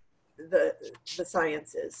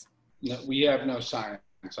science is. No, we have no science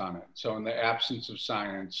on it. So in the absence of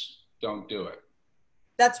science, don't do it.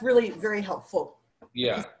 That's really very helpful.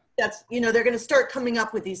 Yeah. That's, they're going to start coming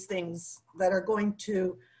up with these things that are going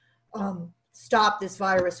to stop this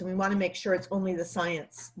virus, and we want to make sure it's only the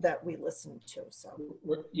science that we listen to. So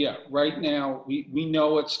yeah, right now we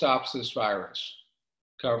know what stops this virus: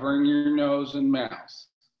 covering your nose and mouth,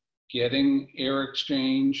 getting air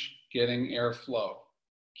exchange, getting airflow,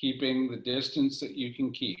 keeping the distance that you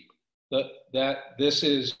can keep. This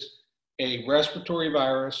is a respiratory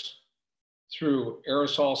virus through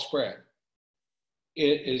aerosol spread.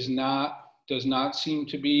 It does not seem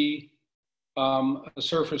to be a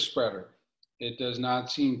surface spreader. It does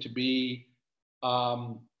not seem to be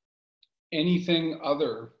anything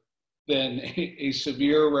other than a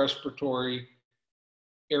severe respiratory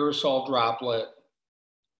aerosol droplet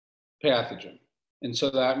pathogen. And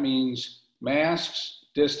so that means masks,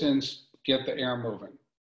 distance, get the air moving.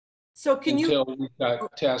 So until we've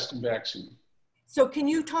got test and vaccine. So can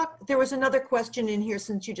you talk, there was another question in here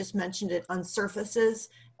since you just mentioned it, on surfaces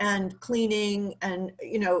and cleaning, and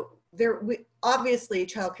obviously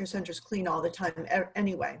child care centers clean all the time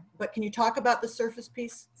anyway, but can you talk about the surface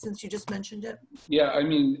piece since you just mentioned it? Yeah, I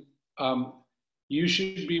mean, you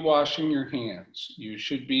should be washing your hands. You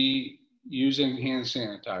should be using hand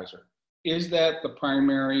sanitizer. Is that the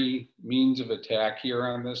primary means of attack here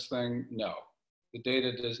on this thing? No, the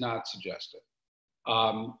data does not suggest it.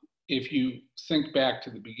 If you think back to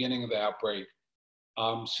the beginning of the outbreak,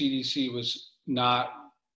 CDC was not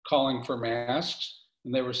calling for masks,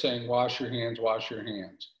 and they were saying, wash your hands, wash your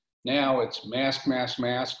hands. Now it's mask, mask,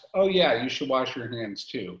 mask. Oh yeah, you should wash your hands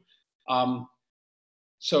too.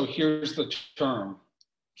 So here's the term,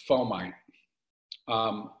 fomite.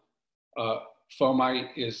 Fomite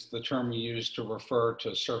is the term we use to refer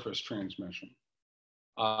to surface transmission.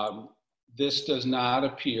 This does not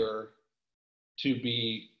appear to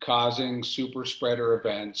be causing super spreader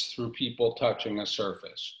events through people touching a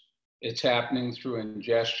surface. It's happening through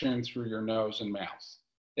ingestion through your nose and mouth.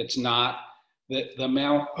 It's not the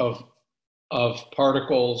amount of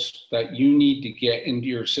particles that you need to get into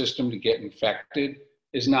your system to get infected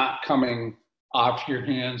is not coming off your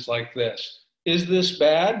hands like this. Is this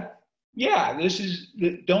bad? Yeah,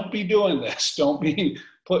 don't be doing this. Don't be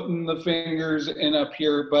putting the fingers in up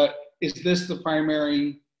here, but is this the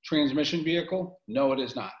primary transmission vehicle? No, it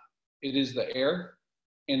is not. It is the air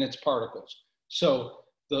and its particles. So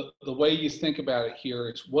the way you think about it here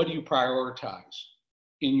is, what do you prioritize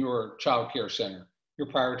in your child care center? You're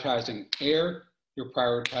prioritizing air, you're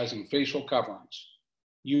prioritizing facial coverings.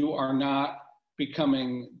 You are not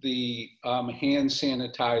becoming the hand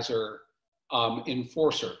sanitizer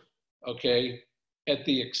enforcer, okay, at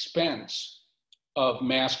the expense of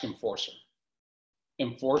mask enforcer.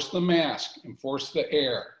 Enforce the mask, enforce the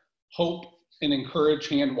air, hope and encourage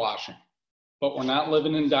hand washing. But we're not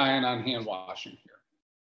living and dying on hand washing here.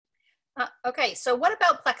 Okay, so what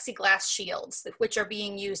about plexiglass shields, which are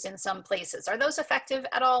being used in some places? Are those effective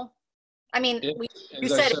at all? I mean,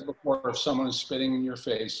 as I said before, if someone is spitting in your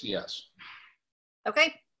face, yes.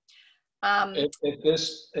 Okay. At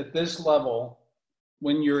this level,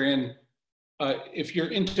 when you're in if you're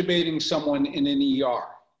intubating someone in an ER,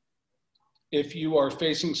 if you are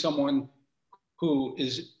facing someone who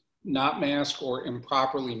is not masked or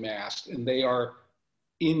improperly masked, and they are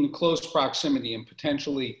in close proximity and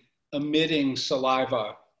potentially emitting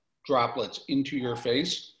saliva droplets into your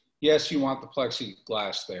face, yes, you want the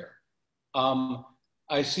plexiglass there.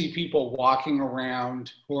 I see people walking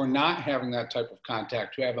around who are not having that type of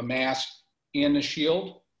contact, who have a mask and a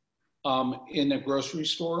shield in a grocery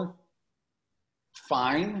store.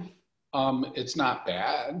 Fine, it's not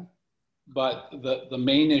bad, but the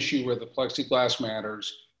main issue where the plexiglass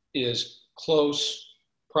matters is close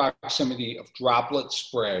proximity of droplet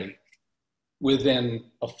spray within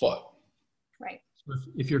a foot. Right. So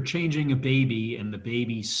if you're changing a baby and the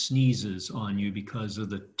baby sneezes on you because of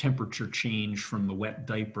the temperature change from the wet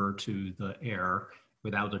diaper to the air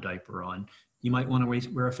without a diaper on, you might want to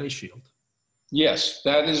wear a face shield. Yes,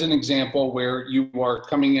 that is an example where you are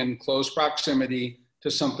coming in close proximity to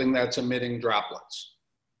something that's emitting droplets.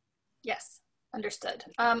 Yes, understood.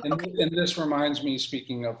 Okay. And this reminds me,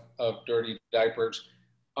 speaking of dirty diapers,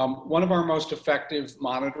 one of our most effective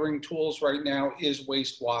monitoring tools right now is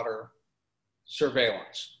wastewater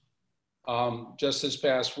surveillance. Just this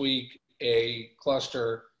past week, a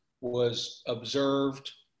cluster was observed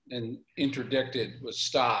and interdicted, was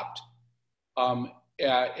stopped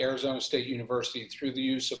at Arizona State University through the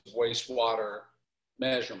use of wastewater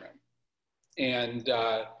measurement. And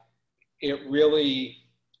it really,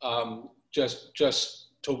 just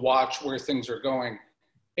to watch where things are going.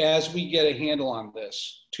 As we get a handle on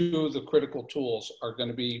this, two of the critical tools are going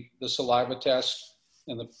to be the saliva test,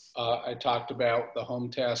 and I talked about the home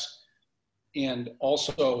test, and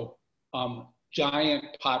also giant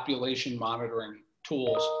population monitoring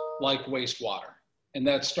tools like wastewater. And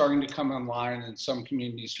that's starting to come online in some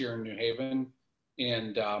communities here in New Haven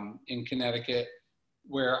and in Connecticut,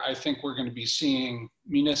 where I think we're going to be seeing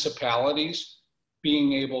municipalities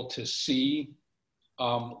being able to see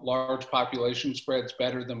large population spreads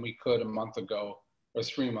better than we could a month ago or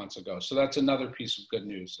 3 months ago. So that's another piece of good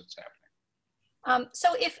news that's happening.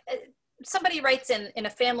 So if somebody writes in a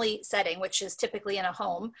family setting, which is typically in a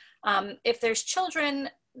home, if there's children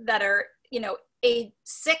that are,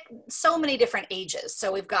 sick, so many different ages.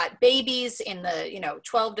 So we've got babies in the,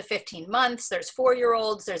 12 to 15 months, there's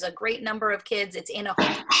 4-year-olds, there's a great number of kids, it's in a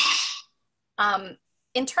home.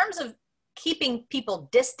 In terms of keeping people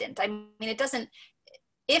distant, I mean, it doesn't,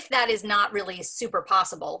 if that is not really super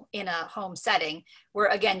possible in a home setting, we're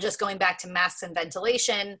again just going back to masks and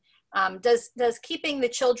ventilation. Does keeping the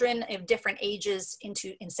children of different ages in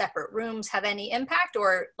separate rooms have any impact,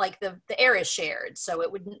 or like the air is shared, so it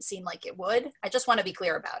wouldn't seem like it would? I just want to be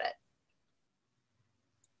clear about it.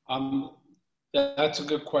 That's a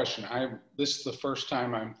good question. This is the first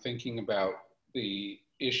time I'm thinking about the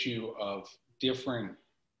issue of different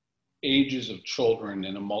ages of children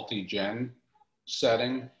in a multi-gen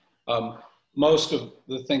setting. Most of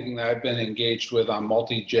the thinking that I've been engaged with on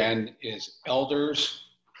multi-gen is elders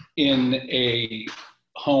in a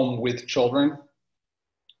home with children.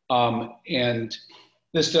 And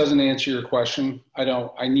this doesn't answer your question.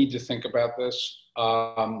 I need to think about this.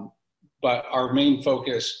 But our main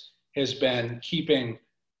focus has been keeping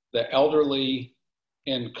the elderly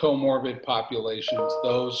and comorbid populations,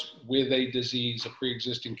 those with a disease, a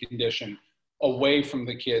pre-existing condition, away from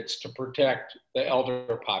the kids to protect the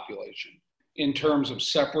elder population. In terms of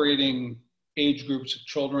separating age groups of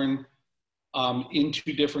children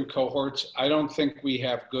into different cohorts, I don't think we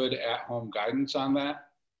have good at-home guidance on that.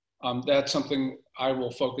 That's something I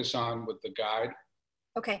will focus on with the guide.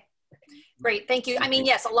 Okay, great, thank you. I mean,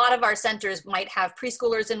 yes, a lot of our centers might have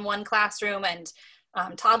preschoolers in one classroom and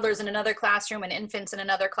toddlers in another classroom and infants in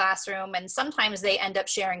another classroom, and sometimes they end up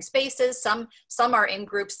sharing spaces. Some are in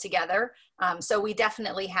groups together. So we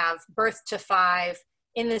definitely have birth to 5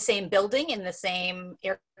 in the same building, in the same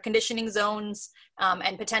air conditioning zones,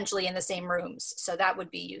 and potentially in the same rooms. So that would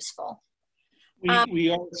be useful.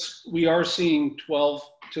 We are seeing 12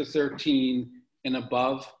 to 13 and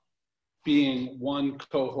above being one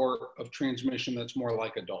cohort of transmission that's more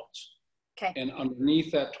like adults. Okay. And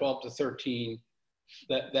underneath that 12 to 13,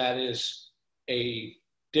 that is a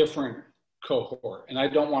different cohort. And I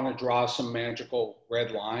don't want to draw some magical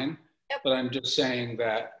red line, yep, but I'm just saying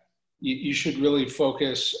that you should really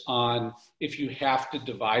focus on, if you have to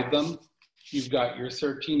divide them, you've got your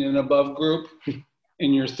 13 and above group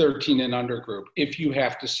and your 13 and under group, if you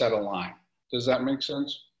have to set a line. Does that make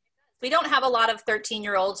sense? We don't have a lot of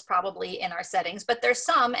 13-year-olds probably in our settings, but there's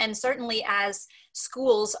some, and certainly as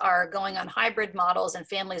schools are going on hybrid models and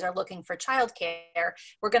families are looking for childcare,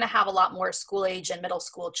 we're going to have a lot more school age and middle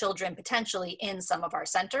school children potentially in some of our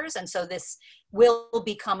centers. And so this will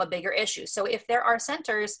become a bigger issue. So if there are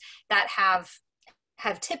centers that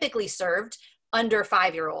have typically served under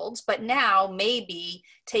 5-year-olds, but now maybe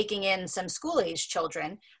taking in some school age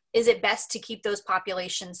children, is it best to keep those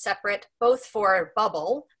populations separate, both for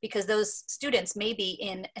bubble, because those students may be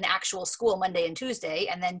in an actual school Monday and Tuesday,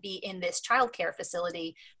 and then be in this childcare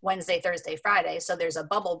facility Wednesday, Thursday, Friday, so there's a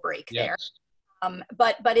bubble break there.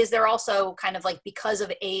 But is there also kind of like, because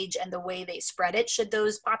of age and the way they spread it, should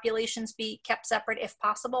those populations be kept separate if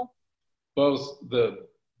possible? Both the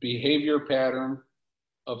behavior pattern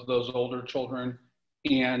of those older children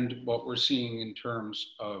and what we're seeing in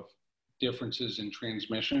terms of differences in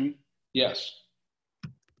transmission, yes.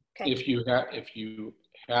 Okay. If you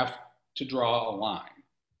have to draw a line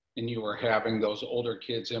and you are having those older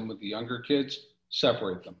kids in with the younger kids,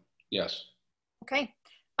 separate them, yes. Okay.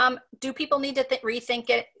 Do people need to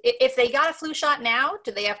rethink it? If they got a flu shot now,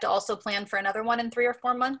 do they have to also plan for another one in 3 or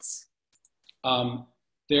 4 months?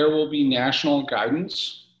 There will be national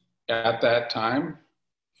guidance at that time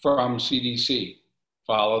from CDC.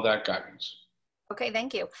 Follow that guidance. Okay,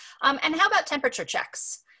 thank you. And how about temperature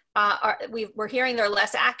checks? We're hearing they're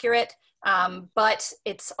less accurate, but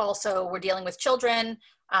it's also, we're dealing with children.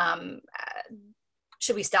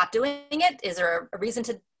 Should we stop doing it? Is there a reason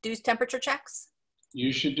to do temperature checks?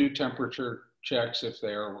 You should do temperature checks if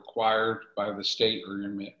they are required by the state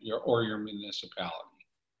or your municipality.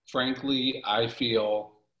 Frankly, I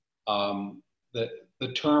feel that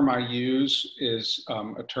the term I use is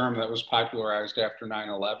a term that was popularized after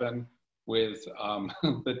 9/11 with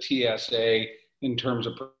the TSA in terms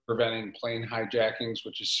of preventing plane hijackings,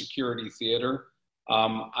 which is security theater.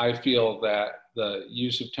 I feel that the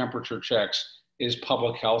use of temperature checks is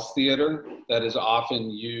public health theater that is often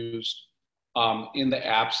used in the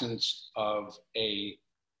absence of a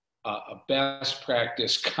best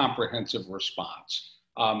practice comprehensive response.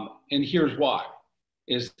 And here's why,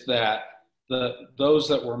 is that those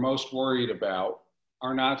that we're most worried about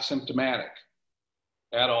are not symptomatic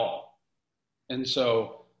at all. And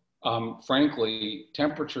so, frankly,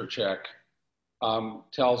 temperature check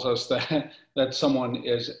tells us that someone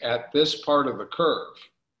is at this part of the curve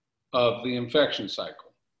of the infection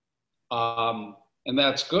cycle. And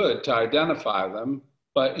that's good to identify them,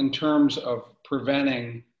 but in terms of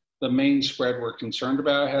preventing the main spread we're concerned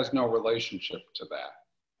about, it has no relationship to that.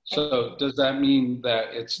 So does that mean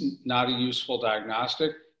that it's not a useful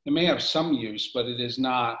diagnostic? It may have some use, but it is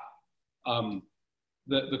not.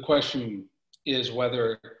 The question is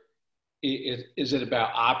whether is it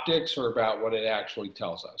about optics or about what it actually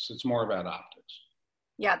tells us. It's more about optics.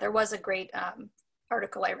 Yeah, there was a great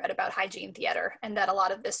article I read about hygiene theater, and that a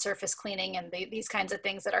lot of this surface cleaning and these kinds of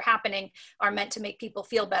things that are happening are meant to make people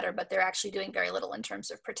feel better, but they're actually doing very little in terms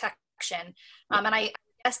of protection. And I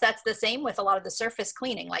guess that's the same with a lot of the surface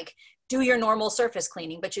cleaning, like do your normal surface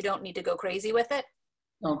cleaning, but you don't need to go crazy with it.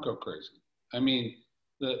 Don't go crazy. I mean,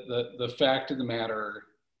 the fact of the matter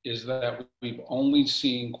is that we've only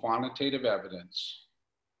seen quantitative evidence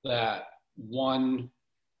that one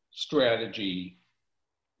strategy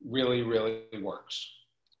really, really works.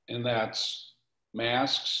 And that's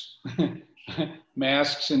masks,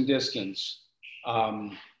 masks and distance.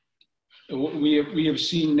 We have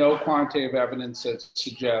seen no quantitative evidence that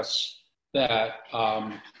suggests that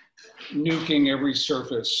nuking every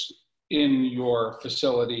surface in your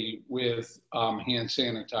facility with hand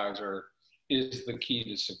sanitizer is the key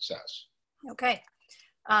to success. Okay.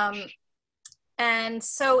 And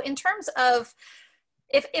so in terms of,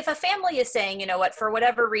 if a family is saying, you know what, for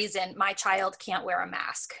whatever reason, my child can't wear a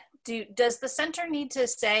mask, does the center need to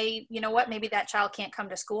say, you know what, maybe that child can't come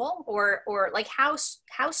to school? Or like how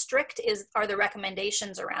strict are the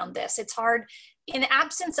recommendations around this? It's hard, in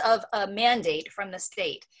absence of a mandate from the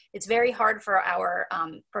state, it's very hard for our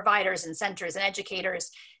providers and centers and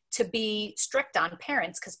educators to be strict on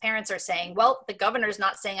parents, because parents are saying, well, the governor's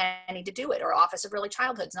not saying I need to do it, or Office of Early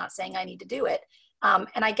Childhood's not saying I need to do it.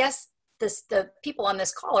 And I guess the people on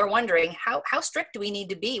this call are wondering, how strict do we need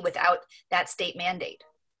to be without that state mandate?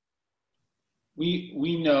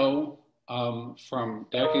 We know from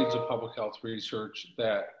decades of public health research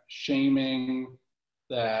that shaming,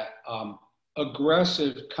 that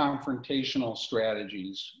aggressive confrontational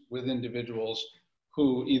strategies with individuals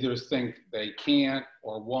who either think they can't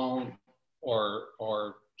or won't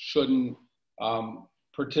or shouldn't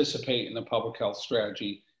participate in the public health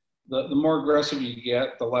strategy, the more aggressive you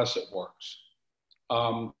get, the less it works.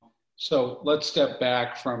 So let's step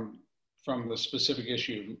back from from the specific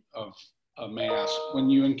issue of a mask. When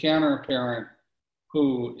you encounter a parent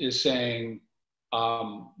who is saying,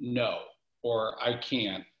 no, or I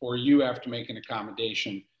can't, or you have to make an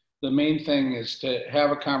accommodation, the main thing is to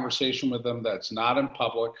have a conversation with them that's not in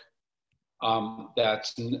public,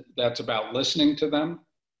 that's about listening to them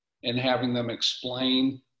and having them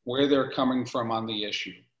explain where they're coming from on the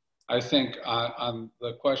issue. I think on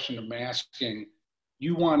the question of masking,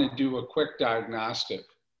 you want to do a quick diagnostic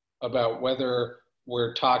about whether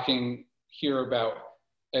we're talking here about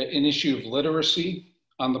an issue of literacy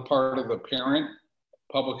on the part of the parent,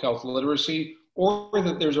 public health literacy, or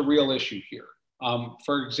that there's a real issue here.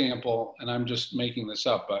 For example, and I'm just making this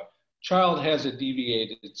up, but child has a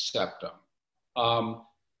deviated septum.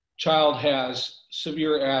 Child has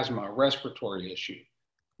severe asthma, respiratory issue.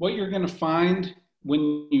 What you're going to find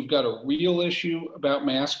when you've got a real issue about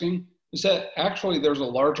masking is that actually there's a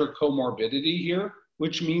larger comorbidity here,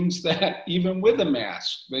 which means that even with a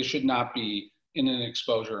mask, they should not be in an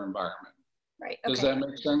exposure environment. Right. Okay. Does that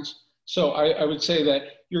make sense? So I would say that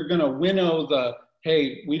you're going to winnow the,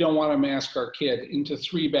 hey, we don't want to mask our kid into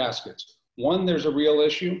 3 baskets. One, there's a real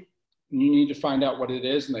issue, and you need to find out what it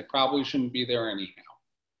is, and they probably shouldn't be there anyhow.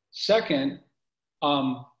 Second,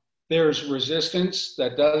 there's resistance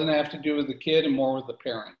that doesn't have to do with the kid and more with the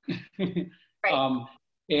parent. Right.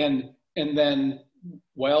 And then,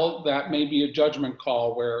 well, that may be a judgment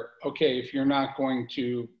call where, okay, if you're not going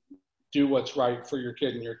to do what's right for your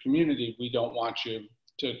kid and your community, we don't want you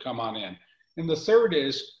to come on in. And the third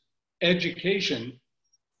is education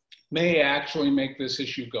may actually make this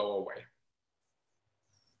issue go away.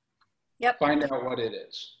 Yep. Find out what it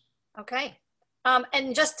is. Okay.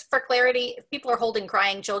 And just for clarity, if people are holding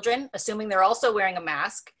crying children, assuming they're also wearing a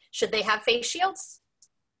mask, should they have face shields?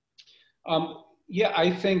 Yeah,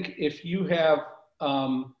 I think if you have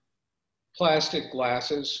plastic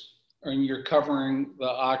glasses and you're covering the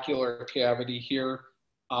ocular cavity here,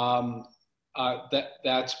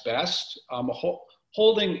 that's best.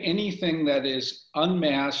 Holding anything that is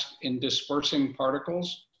unmasked and dispersing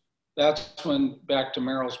particles, that's when, back to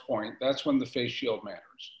Meryl's point, that's when the face shield matters.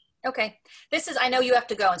 Okay, I know you have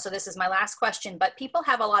to go, and so this is my last question, but people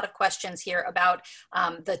have a lot of questions here about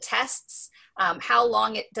the tests, how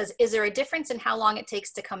long is there a difference in how long it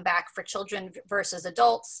takes to come back for children versus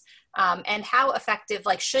adults, and how effective,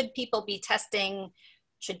 like, should people be testing,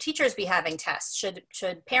 should teachers be having tests,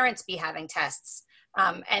 should parents be having tests,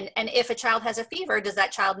 and if a child has a fever, does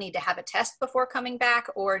that child need to have a test before coming back,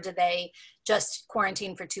 or do they just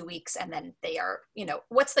quarantine for 2 weeks and then they are,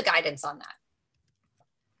 what's the guidance on that?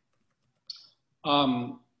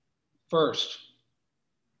 First,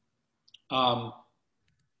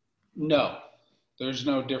 no, there's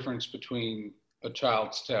no difference between a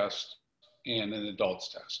child's test and an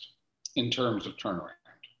adult's test in terms of turnaround,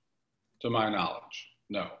 to my knowledge,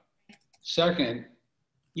 no. Second,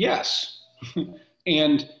 yes,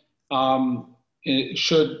 and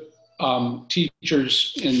should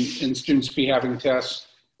teachers and students be having tests?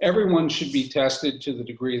 Everyone should be tested to the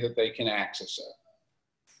degree that they can access it.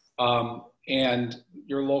 And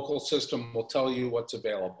your local system will tell you what's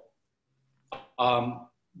available.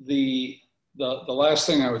 The last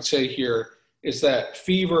thing I would say here is that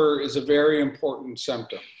fever is a very important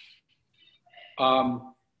symptom.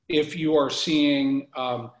 If you are seeing,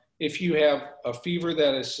 if you have a fever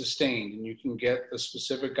that is sustained, and you can get the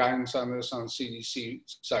specific guidance on this on the CDC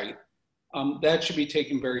site, that should be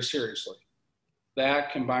taken very seriously.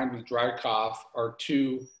 That combined with dry cough are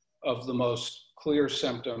 2 of the most clear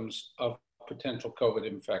symptoms of potential COVID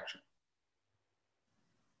infection.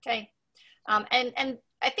 Okay, and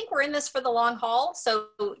I think we're in this for the long haul. So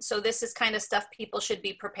this is kind of stuff people should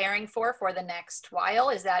be preparing for the next while.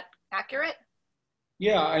 Is that accurate?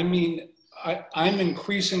 Yeah, I mean, I'm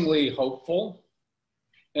increasingly hopeful,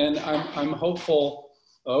 and I'm hopeful.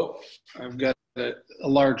 Oh, I've got a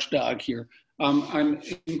large dog here. I'm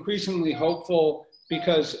increasingly hopeful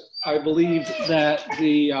because I believe that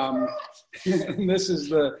and this is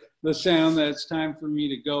the sound that it's time for me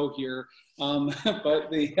to go here. But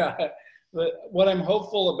what I'm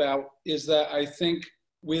hopeful about is that I think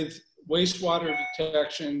with wastewater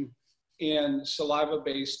detection and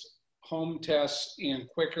saliva-based home tests and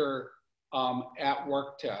quicker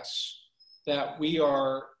at-work tests, that we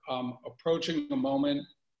are approaching a moment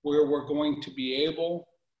where we're going to be able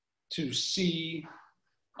to see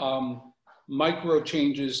micro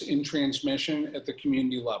changes in transmission at the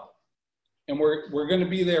community level. And we're going to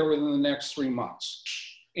be there within the next 3 months.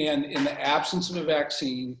 And in the absence of a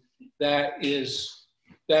vaccine, that's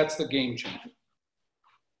the game changer.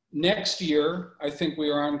 Next year, I think we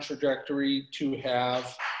are on trajectory to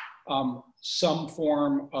have some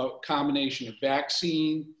form of combination of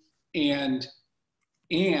vaccine and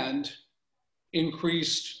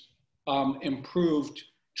increased, improved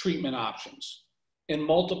treatment options and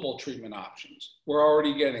multiple treatment options. We're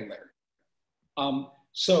already getting there.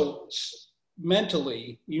 So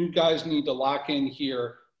mentally, you guys need to lock in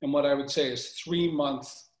here. And what I would say is 3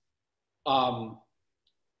 month, little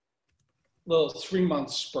 3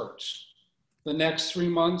 month spurts. The next 3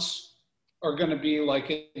 months are going to be like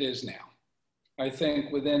it is now. I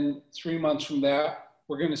think within 3 months from that,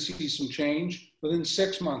 we're going to see some change. Within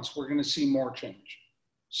 6 months, we're going to see more change.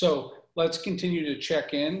 So let's continue to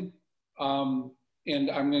check in. And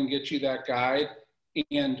I'm going to get you that guide.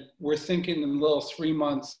 And we're thinking in little 3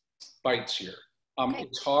 month bites here. Okay.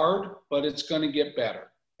 It's hard, but it's going to get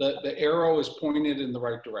better. The arrow is pointed in the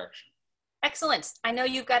right direction. Excellent. I know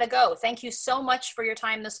you've got to go. Thank you so much for your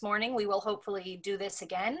time this morning. We will hopefully do this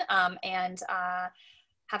again. And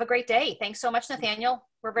have a great day. Thanks so much, Nathaniel.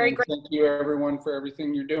 We're very grateful. Thank you, everyone, for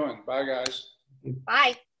everything you're doing. Bye, guys.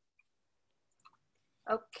 Bye.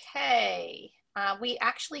 Okay. We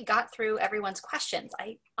actually got through everyone's questions.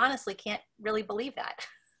 I honestly can't really believe that.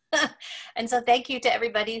 And so thank you to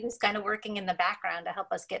everybody who's kind of working in the background to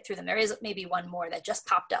help us get through them. There is maybe one more that just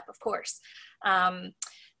popped up, of course.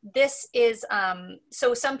 This is,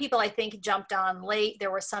 so some people I think jumped on late. There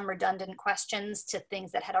were some redundant questions to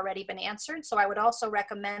things that had already been answered. So I would also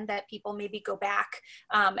recommend that people maybe go back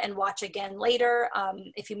and watch again later.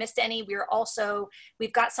 If you missed any,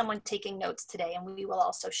 we've got someone taking notes today, and we will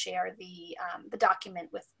also share the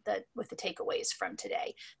document with the takeaways from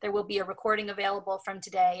today. There will be a recording available from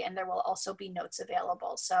today, and there will also be notes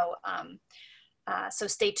available. So so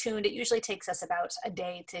stay tuned. It usually takes us about a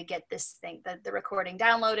day to get this thing, the recording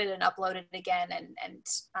downloaded and uploaded again and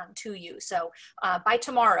to you. So by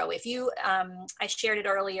tomorrow, if you, I shared it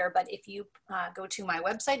earlier, but if you go to my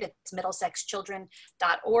website, it's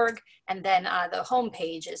middlesexchildren.org, and then the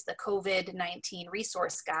homepage is the COVID-19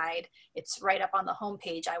 resource guide. It's right up on the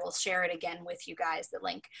homepage. I will share it again with you guys, the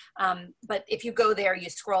link. But if you go there, you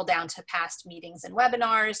scroll down to past meetings and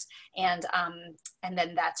webinars, and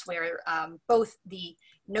then that's where both the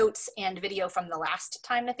notes and video from the last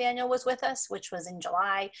time Nathaniel was with us, which was in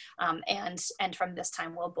July, and from this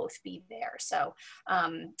time will both be there. So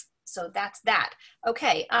so that's that.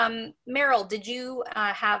 Okay, Meryl, did you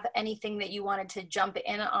have anything that you wanted to jump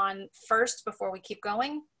in on first before we keep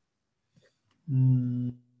going?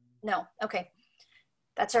 No, okay,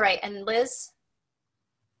 that's all right. And Liz,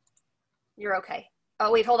 you're okay.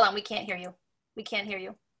 Oh wait, hold on, we can't hear you. We can't hear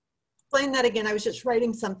you. Explain that again. I was just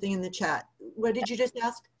writing something in the chat. What did you just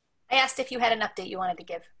ask? I asked if you had an update you wanted to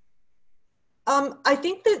give. I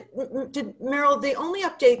think that, Meryl, the only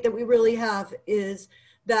update that we really have is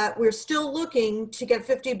that we're still looking to get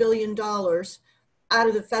 $50 billion out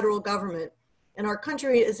of the federal government. And our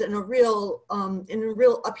country is in a real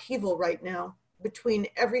upheaval right now between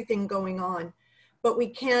everything going on. But we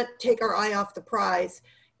can't take our eye off the prize.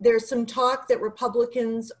 There's some talk that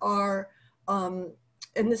Republicans are, and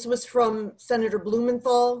this was from Senator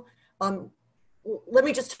Blumenthal. Let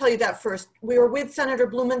me just tell you that first. We were with Senator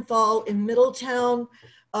Blumenthal in Middletown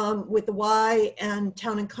with the Y and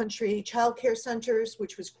Town and Country Child Care Centers,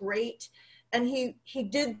 which was great. And he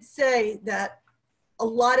did say that a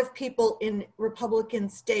lot of people in Republican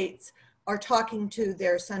states are talking to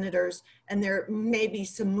their senators, and there may be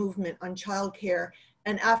some movement on child care.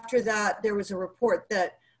 And after that, there was a report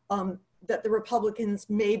that that the Republicans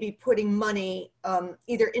may be putting money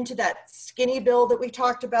either into that skinny bill that we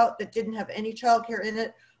talked about that didn't have any childcare in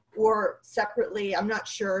it, or separately, I'm not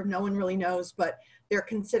sure, no one really knows, but they're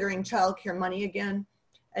considering childcare money again.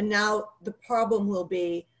 And now the problem will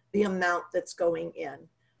be the amount that's going in.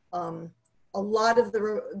 A lot of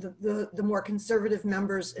the more conservative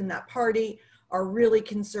members in that party are really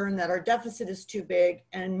concerned that our deficit is too big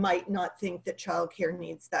and might not think that childcare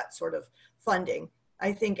needs that sort of funding.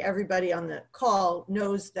 I think everybody on the call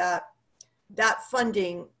knows that that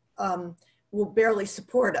funding will barely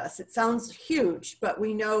support us. It sounds huge, but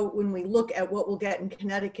we know when we look at what we'll get in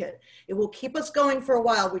Connecticut, it will keep us going for a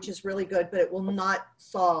while, which is really good, but it will not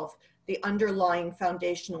solve the underlying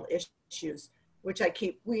foundational issues, which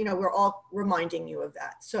we're all reminding you of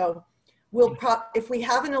that. So if we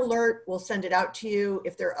have an alert, we'll send it out to you.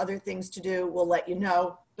 If there are other things to do, we'll let you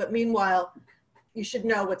know. But meanwhile, you should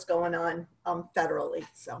know what's going on federally.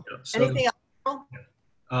 So anything else?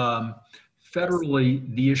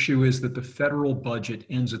 Federally, the issue is that the federal budget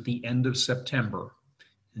ends at the end of September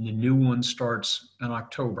and the new one starts in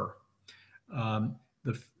October.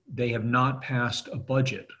 They have not passed a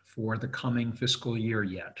budget for the coming fiscal year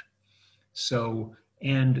yet. So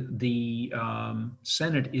And the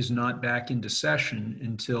Senate is not back into session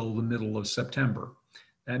until the middle of September.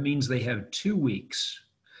 That means they have 2 weeks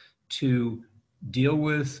to deal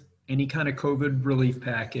with any kind of COVID relief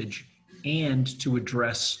package and to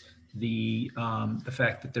address the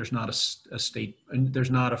fact that there's not a state,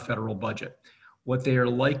 there's not a federal budget. What they are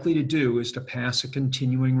likely to do is to pass a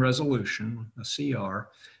continuing resolution, a CR,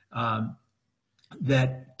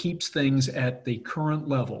 that keeps things at the current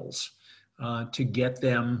levels to get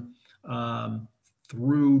them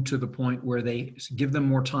through to the point where they give them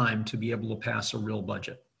more time to be able to pass a real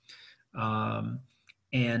budget.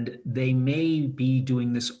 And they may be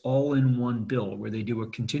doing this all in one bill where they do a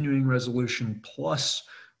continuing resolution plus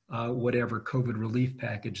whatever COVID relief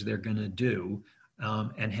package they're going to do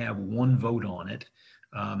and have one vote on it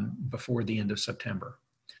before the end of September.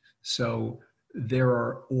 So there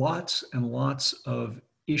are lots and lots of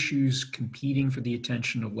issues competing for the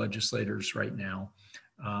attention of legislators right now.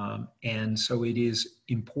 And so it is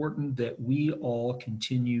important that we all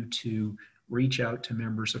continue to reach out to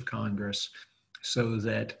members of Congress so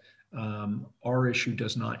that our issue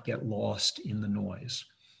does not get lost in the noise.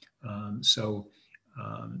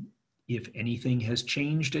 If anything has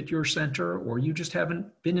changed at your center, or you just haven't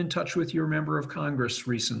been in touch with your member of Congress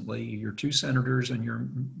recently, your 2 senators and your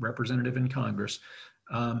representative in Congress,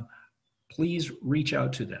 please reach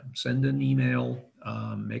out to them. Send an email,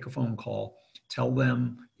 make a phone call, tell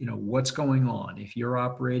them, what's going on. If you're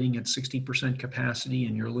operating at 60% capacity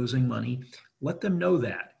and you're losing money, let them know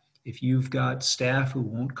that. If you've got staff who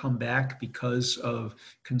won't come back because of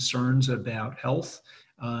concerns about health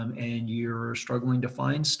and you're struggling to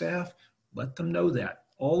find staff, let them know that.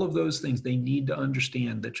 All of those things, they need to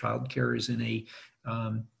understand that childcare is in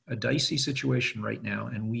a dicey situation right now,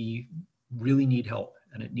 and we really need help,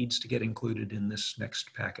 and it needs to get included in this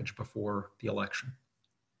next package before the election.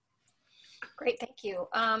 Great, thank you.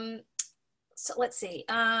 So let's see.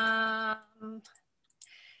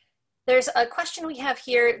 There's a question we have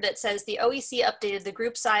here that says the OEC updated the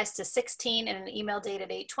group size to 16 in an email dated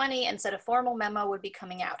 8/20 and said a formal memo would be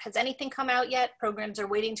coming out. Has anything come out yet? Programs are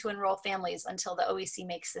waiting to enroll families until the OEC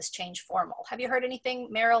makes this change formal. Have you heard anything?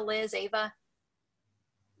 Meryl, Liz, Ava?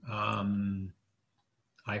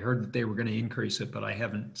 I heard that they were going to increase it, but I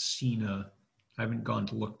haven't gone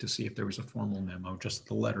to look to see if there was a formal memo, just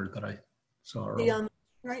the letter that I saw earlier.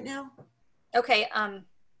 Right now? Okay,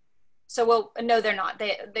 so, well, no, they're not.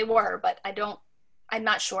 They were, but I'm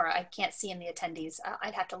not sure. I can't see in the attendees.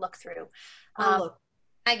 I'd have to look through. Look.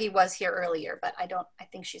 Maggie was here earlier, but I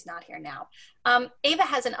think she's not here now. Ava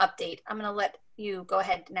has an update. I'm going to let you go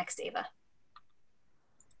ahead next, Ava.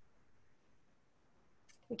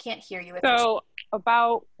 We can't hear you. So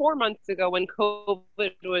about 4 months ago when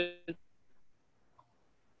COVID was...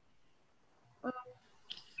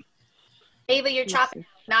 Ava, you're chopping.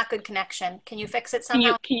 Not good connection. Can you fix it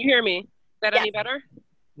somehow? Can you hear me? Is that any better?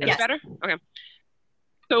 Yes. Any better? Okay.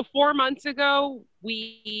 So 4 months ago,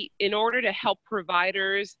 in order to help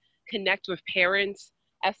providers connect with parents,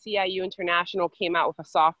 SEIU International came out with a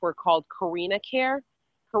software called Carina Care.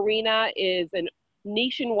 Carina is a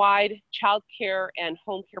nationwide child care and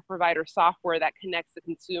home care provider software that connects the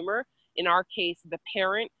consumer, in our case, the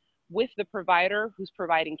parent, with the provider who's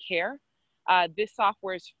providing care. This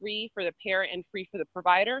software is free for the parent and free for the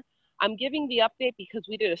provider. I'm giving the update because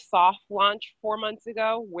we did a soft launch 4 months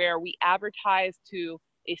ago where we advertised to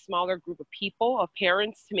a smaller group of people, of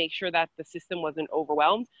parents, to make sure that the system wasn't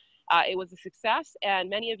overwhelmed. It was a success, and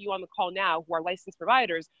many of you on the call now who are licensed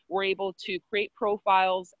providers were able to create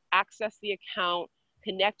profiles, access the account,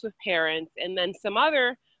 connect with parents, and then some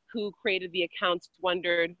other who created the accounts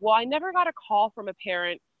wondered, well, I never got a call from a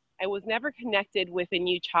parent. I was never connected with a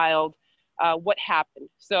new child. What happened?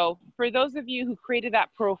 So for those of you who created that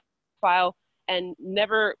profile and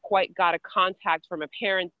never quite got a contact from a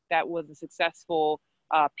parent that was a successful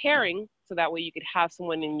pairing, so that way you could have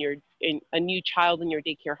someone in a new child in your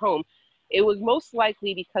daycare home, it was most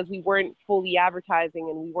likely because we weren't fully advertising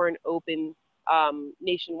and we weren't open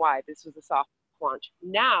nationwide. This was a soft launch.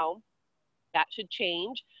 Now that should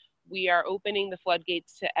change. We are opening the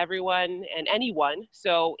floodgates to everyone and anyone.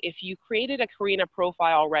 So if you created a Carina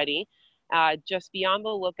profile already, just be on the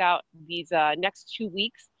lookout these next 2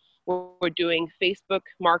 weeks. We're doing Facebook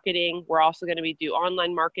marketing. We're also going to be doing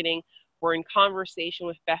online marketing. We're in conversation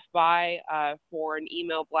with Beth Buy for an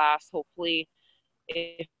email blast. Hopefully,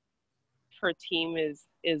 if her team is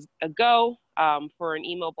a go, for an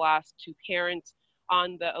email blast to parents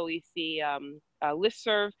on the OEC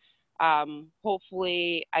listserv.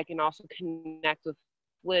 Hopefully, I can also connect with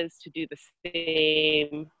Liz to do the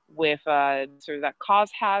same with sort of that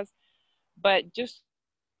Cause has. But just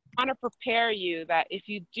want to prepare you that if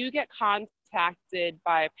you do get contacted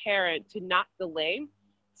by a parent, to not delay.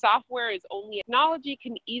 Software is only, technology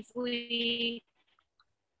can easily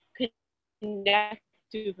connect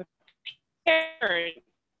to the parent.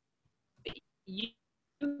 You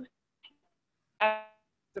as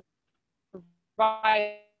a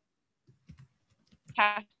provider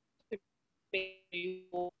have to see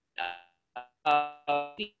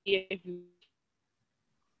if you.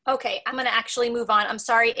 Okay, I'm going to actually move on. I'm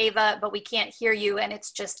sorry, Ava, but we can't hear you, and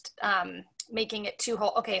it's just making it too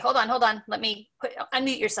whole. Okay, hold on. Let me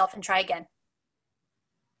unmute yourself and try again.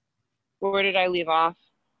 Where did I leave off?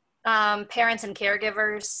 Parents and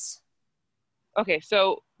caregivers. Okay,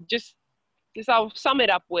 so just I'll sum it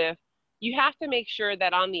up with, you have to make sure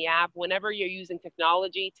that on the app, whenever you're using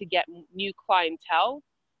technology to get new clientele,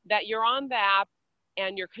 that you're on the app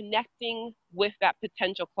and you're connecting with that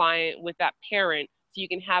potential client, with that parent, so you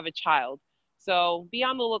can have a child. So be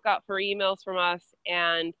on the lookout for emails from us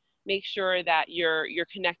and make sure that you're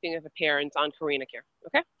connecting with the parents on Carina Care,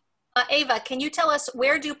 okay? Ava, can you tell us,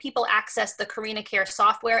 where do people access the Carina Care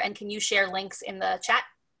software, and can you share links in the chat?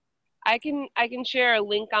 I can share a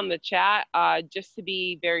link on the chat, just to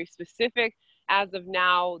be very specific. As of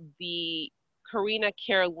now, the Carina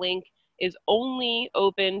Care link is only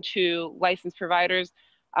open to licensed providers.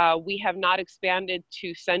 We have not expanded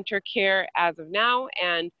to center care as of now,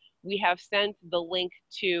 and we have sent the link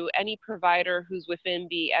to any provider who's within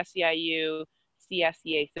the SEIU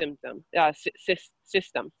CSEA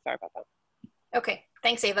system. Sorry about that. Okay,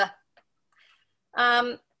 thanks, Ava.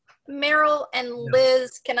 Meryl and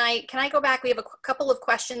Liz, can I go back? We have a couple of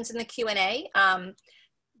questions in the Q&A.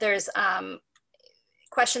 There's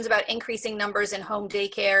questions about increasing numbers in home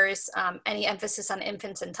daycares, any emphasis on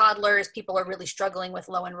infants and toddlers. People are really struggling with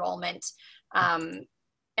low enrollment.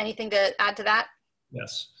 Anything to add to that?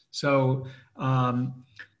 Yes. So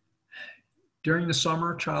during the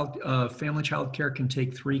summer, family child care can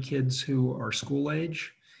take 3 kids who are school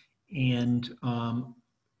age, and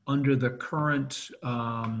under the current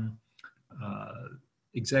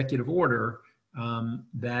executive order,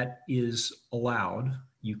 that is allowed.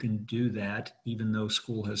 You can do that even though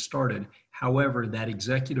school has started. However, that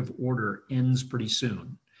executive order ends pretty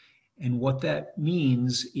soon. And what that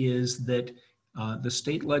means is that the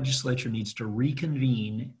state legislature needs to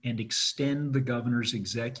reconvene and extend the governor's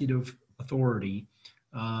executive authority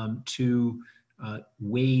to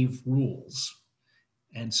waive rules.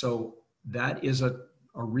 And so that is a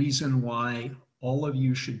reason why all of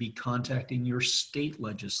you should be contacting your state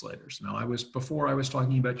legislators. Now, before I was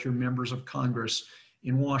talking about your members of Congress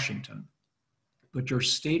in Washington, but your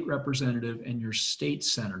state representative and your state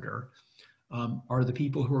senator are the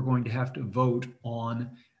people who are going to have to vote on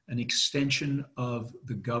an extension of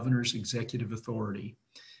the governor's executive authority.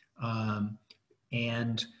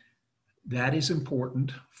 And that is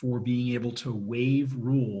important for being able to waive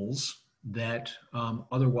rules that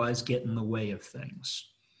otherwise get in the way of things.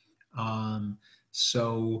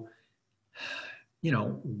 So, you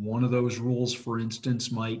know, one of those rules, for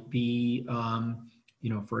instance, might be, you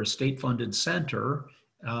know, for a state-funded center,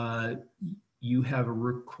 you have a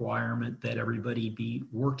requirement that everybody be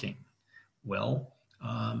working. Well,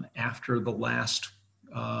 after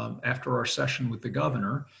our session with the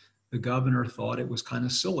governor thought it was kind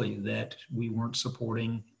of silly that we weren't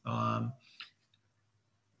supporting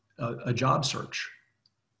a job search.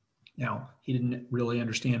 Now, he didn't really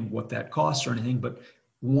understand what that costs or anything, but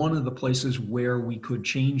one of the places where we could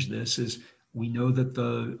change this is, we know that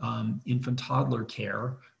the infant toddler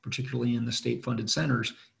care, particularly in the state-funded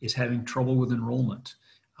centers, is having trouble with enrollment.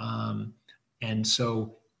 And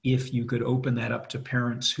so if you could open that up to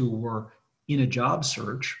parents who were in a job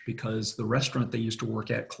search because the restaurant they used to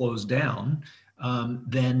work at closed down,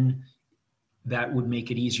 then that would make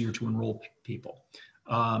it easier to enroll people.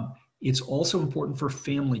 It's also important for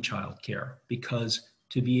family child care, because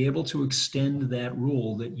to be able to extend that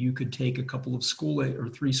rule that you could take a couple of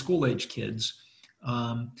 3 school-age kids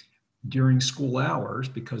during school hours,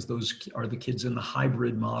 because those are the kids in the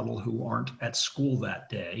hybrid model who aren't at school that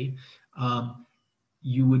day,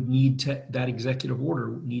 you would need to, that executive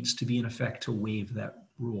order needs to be in effect to waive that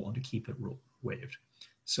rule and to keep it waived.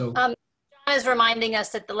 So John is reminding us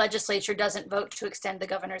that the legislature doesn't vote to extend the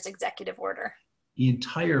governor's executive order. The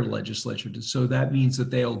entire legislature does. So that means that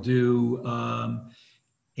they'll do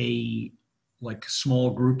a small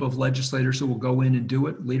group of legislators who will go in and do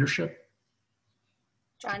it, leadership.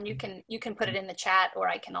 John, you can put it in the chat, or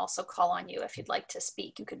I can also call on you if you'd like to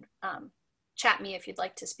speak. You could chat me if you'd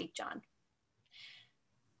like to speak, John.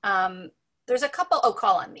 There's a couple,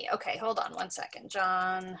 call on me. Okay, hold on one second.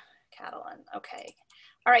 John Catalan, okay.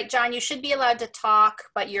 All right, John, you should be allowed to talk,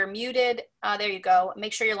 but you're muted. There you go.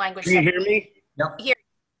 Make sure your language. Can you hear me? Yep. Here.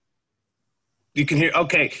 You can hear,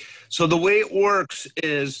 okay. So the way it works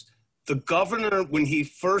is the governor, when he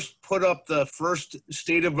first put up the first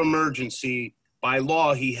state of emergency, by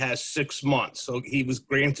law, he has 6 months. So he was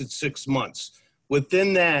granted 6 months.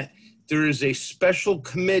 Within that, there is a special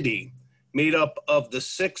committee made up of the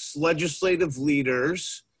 6 legislative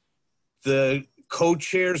leaders, the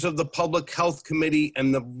co-chairs of the Public Health Committee,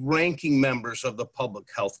 and the ranking members of the Public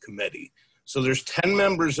Health Committee. So there's 10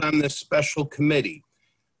 members on this special committee.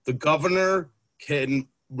 The governor can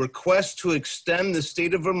request to extend the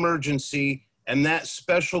state of emergency, and that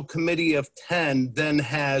special committee of 10 then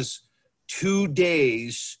has 2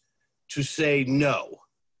 days to say no.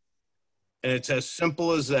 And it's as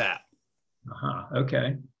simple as that.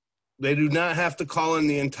 Okay. They do not have to call in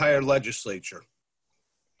the entire legislature.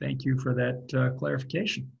 Thank you for that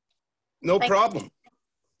clarification. No problem.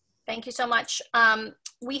 Thank you so much.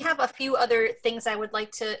 We have a few other things I would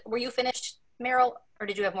like to, were you finished, Meryl, or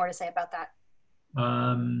did you have more to say about that?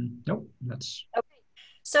 Nope, that's. Okay.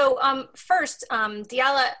 So first,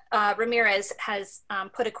 Diala Ramirez has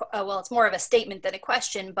put well, it's more of a statement than a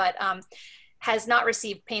question, but has not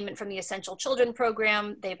received payment from the Essential Children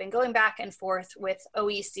Program. They've been going back and forth with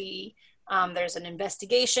OEC. There's an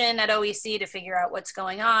investigation at OEC to figure out what's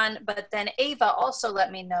going on. But then Ava also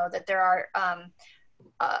let me know that there are,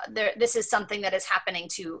 this is something that is happening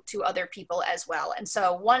to other people as well. And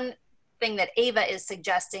so one thing that Ava is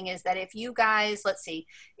suggesting is that if you guys, let's see,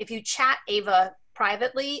 if you chat Ava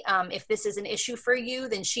privately, if this is an issue for you,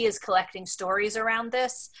 then she is collecting stories around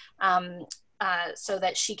this. So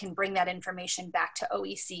that she can bring that information back to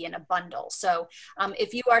OEC in a bundle. So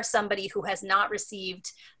if you are somebody who has not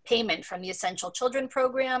received payment from the Essential Children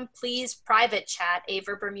Program, please private chat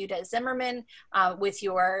Ava Bermuda Zimmerman with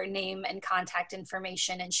your name and contact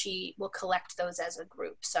information, and she will collect those as a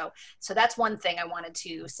group. So that's one thing I wanted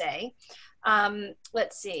to say.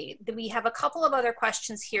 Let's see, we have a couple of other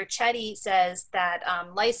questions here. Chetty says that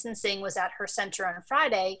licensing was at her center on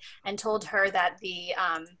Friday and told her that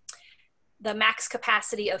the max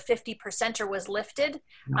capacity of 50% was lifted.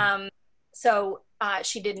 So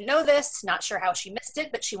she didn't know this, not sure how she missed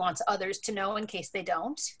it, but she wants others to know in case they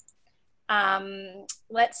don't.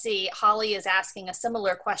 Let's see, Holly is asking a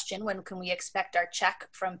similar question. When can we expect our check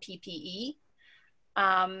from PPE?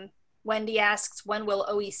 Wendy asks, when will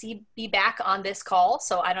OEC be back on this call?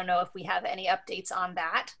 So I don't know if we have any updates on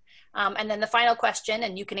that. And then the final question,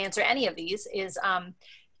 and you can answer any of these, is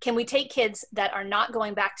can we take kids that are not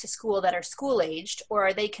going back to school that are school-aged, or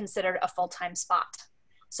are they considered a full-time spot?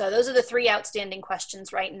 So those are the 3 outstanding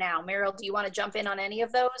questions right now. Meryl, do you want to jump in on any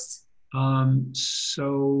of those?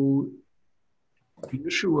 So the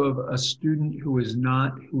issue of a student who is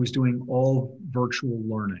doing all virtual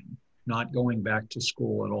learning, not going back to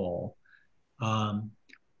school at all,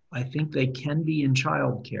 I think they can be in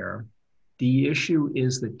childcare. The issue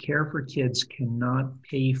is that Care for Kids cannot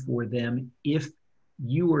pay for them if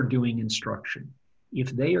you are doing instruction. If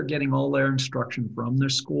they are getting all their instruction from their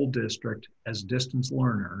school district as distance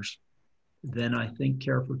learners, then I think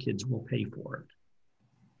Care for Kids will pay for it.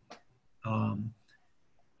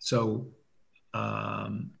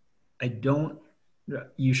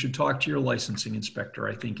 You should talk to your licensing inspector,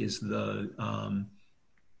 I think is the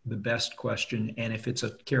best question. And if it's a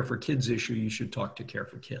Care for Kids issue, you should talk to Care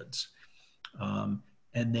for Kids. And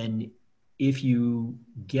then if you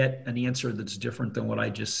get an answer that's different than what I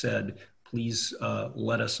just said, please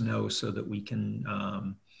let us know so that we can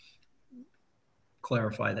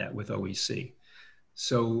clarify that with OEC.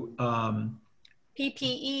 So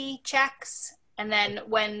PPE checks, and then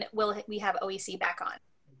when will we have OEC back on?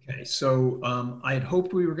 Okay, so I had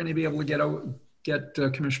hoped we were going to be able to get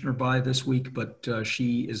Commissioner Bai this week, but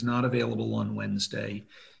she is not available on Wednesday.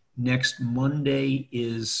 Next Monday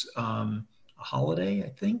is a holiday, I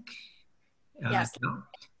think. Yes.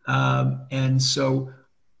 And so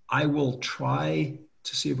I will try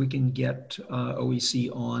to see if we can get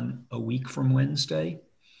OEC on a week from Wednesday.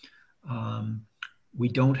 We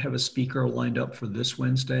don't have a speaker lined up for this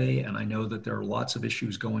Wednesday, and I know that there are lots of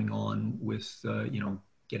issues going on with,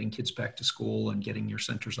 getting kids back to school and getting your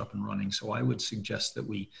centers up and running. So I would suggest that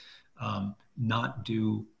we not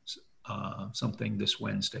do something this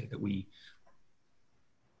Wednesday, that we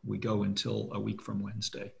go until a week from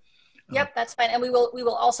Wednesday. Yep, that's fine. And we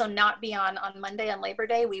will also not be on Monday on Labor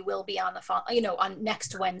Day. We will be on on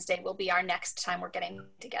next Wednesday will be our next time we're getting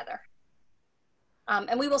together.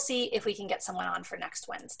 And we will see if we can get someone on for next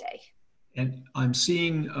Wednesday. And I'm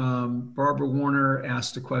seeing Barbara Warner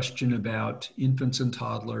asked a question about infants and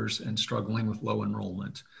toddlers and struggling with low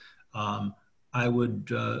enrollment. I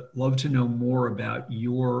would love to know more about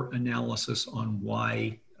your analysis on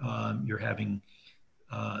why you're having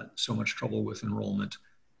so much trouble with enrollment.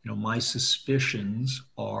 My suspicions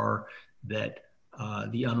are that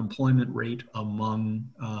the unemployment rate among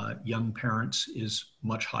young parents is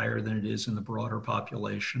much higher than it is in the broader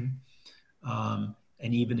population. And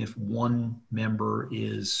even if one member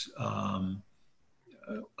is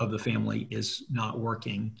of the family is not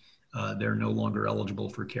working, they're no longer eligible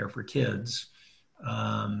for care for kids.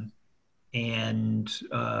 And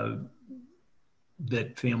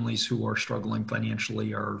that families who are struggling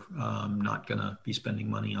financially are not going to be spending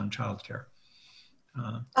money on childcare.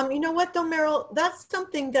 You know what though, Meryl, that's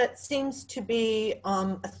something that seems to be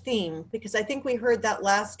a theme, because I think we heard that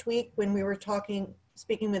last week when we were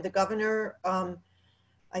speaking with the governor.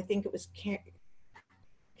 I think it was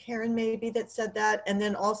Karen maybe that said that. And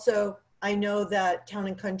then also I know that Town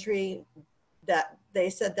and Country, that they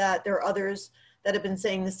said that. There are others that have been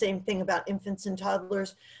saying the same thing about infants and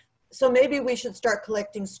toddlers. So maybe we should start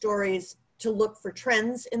collecting stories to look for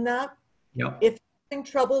trends in that. Yep. If you're having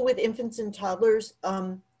trouble with infants and toddlers,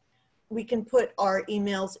 we can put our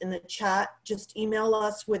emails in the chat. Just email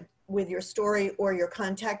us with your story or your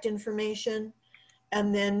contact information,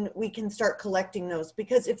 and then we can start collecting those.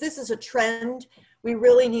 Because if this is a trend, we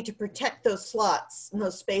really need to protect those slots and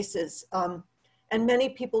those spaces. And many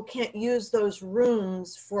people can't use those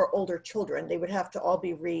rooms for older children. They would have to all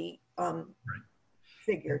be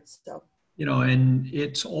figured. So, and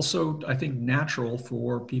it's also, I think, natural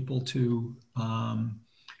for people to, I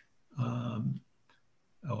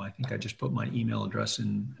think I just put my email address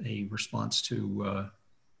in a response to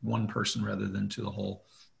one person rather than to the whole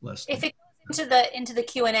list. If it goes into the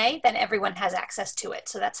Q&A, then everyone has access to it.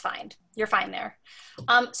 So that's fine. You're fine there.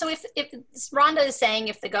 So if Rhonda is saying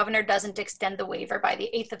if the governor doesn't extend the waiver by the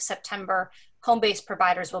 8th of September, home-based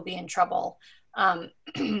providers will be in trouble.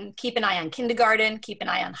 Keep an eye on kindergarten, keep an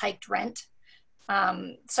eye on hiked rent.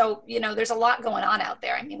 So, there's a lot going on out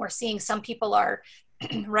there. I mean, we're seeing some people are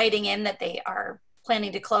writing in that they are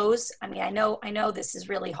planning to close. I mean, I know this is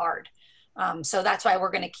really hard. So that's why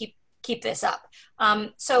we're going to keep this up.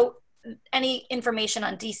 So any information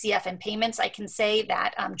on DCF and payments, I can say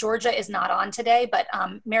that Georgia is not on today, but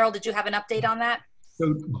Meryl, did you have an update on that?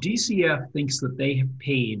 So DCF thinks that they have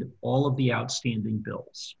paid all of the outstanding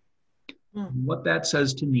bills. What that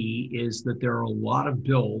says to me is that there are a lot of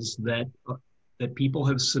bills that people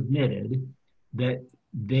have submitted that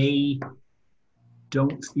they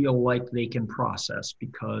don't feel like they can process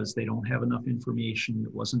because they don't have enough information,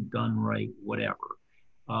 it wasn't done right, whatever.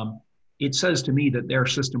 It says to me that their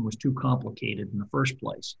system was too complicated in the first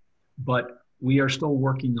place, but we are still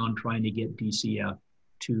working on trying to get DCF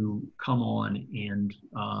to come on and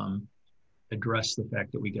address the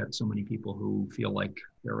fact that we got so many people who feel like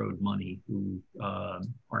they're owed money who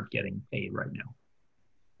aren't getting paid right now.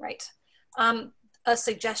 Right. A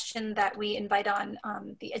suggestion that we invite on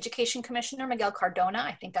the Education Commissioner, Miguel Cardona.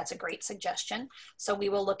 I think that's a great suggestion. So we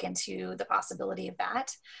will look into the possibility of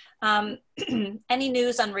that. Any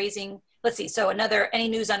news on raising, let's see, so any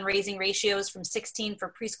news on raising ratios from 16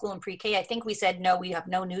 for preschool and pre-K? I think we said no, we have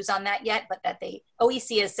no news on that yet, but that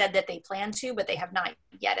OEC has said that they plan to, but they have not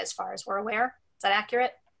yet as far as we're aware. Is that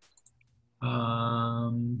accurate? Wait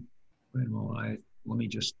a moment, let me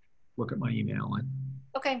just look at my email.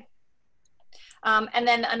 Okay. And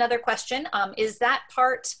then another question, is that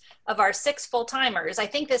part of our 6 full-timers? I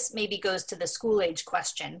think this maybe goes to the school age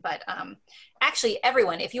question, but actually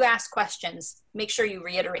everyone, if you ask questions, make sure you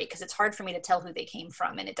reiterate, because it's hard for me to tell who they came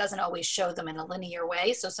from and it doesn't always show them in a linear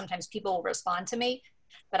way. So sometimes people will respond to me,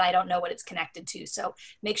 but I don't know what it's connected to. So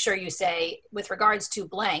make sure you say with regards to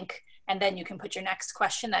blank, and then you can put your next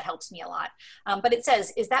question. That helps me a lot. But it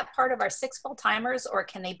says, is that part of our 6 full-timers, or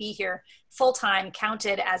can they be here full-time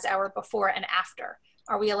counted as our before and after?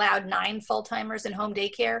 Are we allowed 9 full-timers in home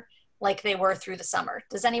daycare like they were through the summer?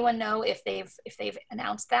 Does anyone know if they've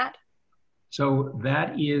announced that? So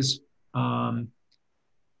that is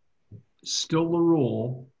still the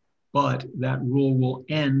rule, but that rule will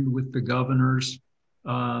end with the governor's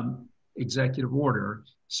executive order.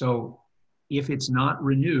 So if it's not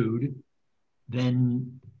renewed,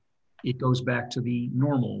 then it goes back to the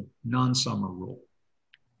normal non-summer rule.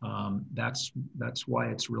 That's why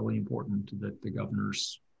it's really important that the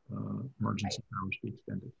governor's emergency powers be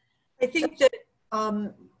extended. I think that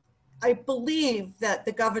I believe that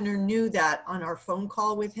the governor knew that on our phone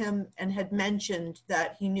call with him and had mentioned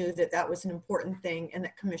that he knew that that was an important thing, and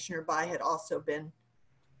that Commissioner Bai had also been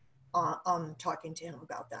talking to him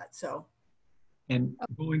about that. So. And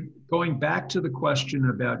going back to the question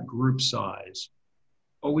about group size,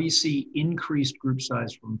 OEC increased group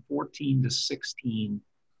size from 14 to 16.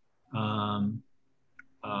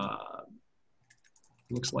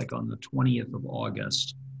 Looks like on the 20th of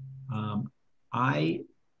August. I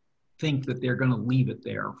think that they're going to leave it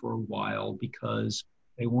there for a while because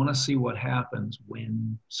they want to see what happens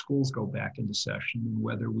when schools go back into session and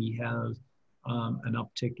whether we have an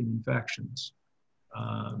uptick in infections.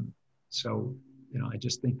 So, I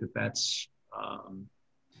just think that that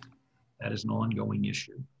is an ongoing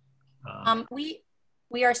issue.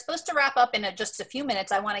 We are supposed to wrap up in just a few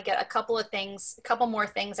minutes. I want to get a couple more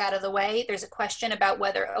things out of the way. There's a question about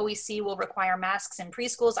whether OEC will require masks in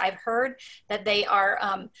preschools. I've heard that they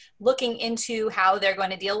are looking into how they're going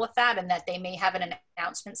to deal with that and that they may have an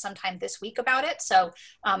announcement sometime this week about it. So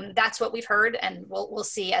that's what we've heard, and we'll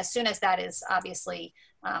see. As soon as that is obviously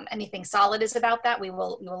anything solid is about that, we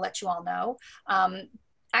will let you all know.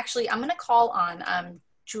 Actually, I'm going to call on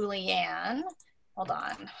Julianne. Hold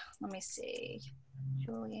on, let me see.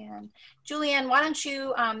 Julianne, why don't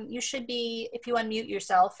you, you should be, if you unmute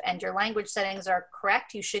yourself and your language settings are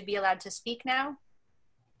correct, you should be allowed to speak now.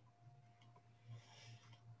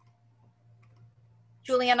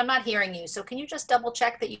 Julianne, I'm not hearing you, so can you just double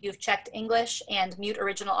check that you've checked English and mute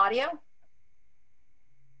original audio?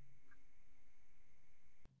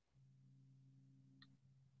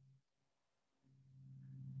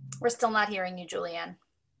 We're still not hearing you, Julianne.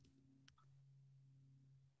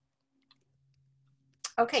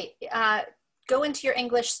 Okay, go into your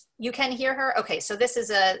English. You can hear her? Okay, so this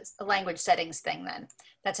is a language settings thing then.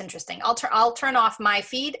 That's interesting. I'll turn off my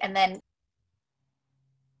feed and then.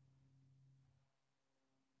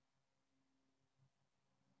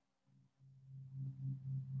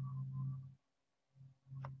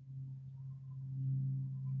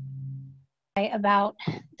 About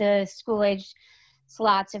the school age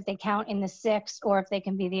slots, if they count in the 6 or if they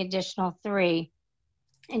can be the additional 3.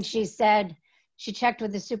 And she said, she checked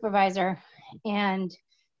with the supervisor and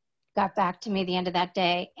got back to me the end of that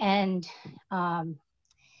day. And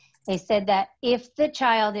they said that if the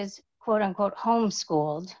child is quote unquote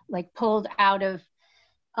homeschooled, like pulled out of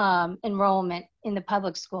enrollment in the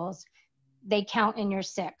public schools, they count in your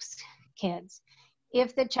 6 kids.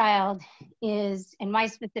 If the child is, and my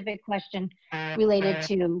specific question related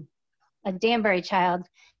to a Danbury child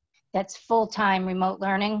that's full-time remote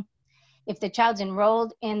learning, if the child's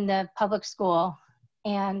enrolled in the public school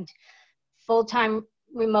and full-time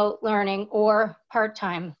remote learning or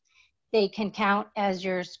part-time, they can count as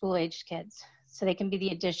your school-aged kids. So they can be the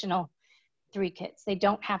additional 3 kids. They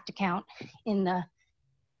don't have to count in the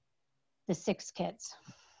 6 kids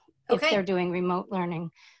if they're doing remote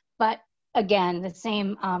learning. But again, the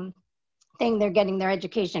same thing, they're getting their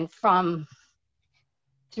education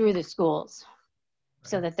through the schools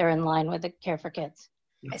so that they're in line with the Care for Kids.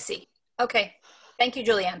 I see. Okay. Thank you,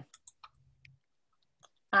 Julianne.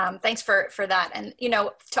 Thanks for that. And,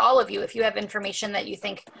 to all of you, if you have information that you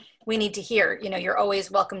think we need to hear, you're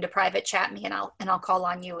always welcome to private chat me and I'll call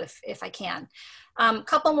on you if I can.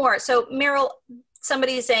 Couple more. So Meryl,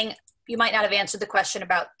 somebody is saying you might not have answered the question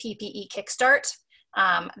about PPE Kickstart.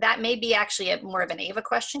 That may be actually more of an Ava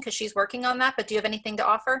question because she's working on that, but do you have anything to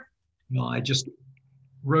offer? No, I just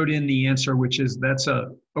wrote in the answer, which is that's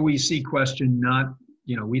a OEC question, not,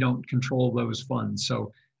 we don't control those funds.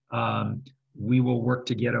 So we will work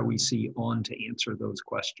to get OEC on to answer those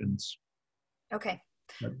questions. Okay.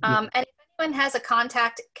 But, and if anyone has a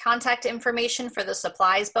contact information for the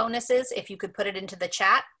supplies bonuses, if you could put it into the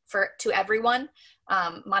chat to everyone.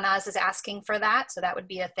 Manaz is asking for that. So that would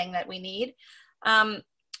be a thing that we need.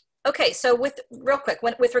 Okay, so real quick,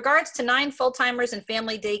 with regards to 9 full-timers and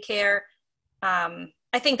family daycare,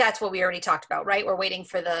 I think that's what we already talked about, right? We're waiting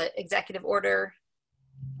for the executive order.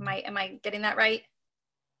 Am I getting that right?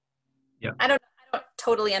 Yeah. I don't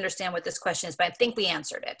totally understand what this question is, but I think we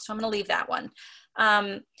answered it. So I'm going to leave that one.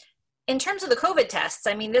 In terms of the COVID tests,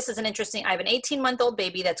 I mean, this is an interesting, I have an 18-month-old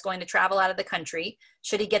baby that's going to travel out of the country.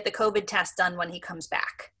 Should he get the COVID test done when he comes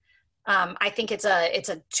back? I think it's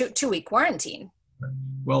a two-week quarantine.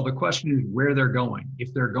 Well, the question is where they're going.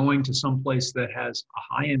 If they're going to some place that has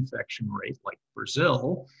a high infection rate, like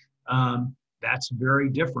Brazil, that's very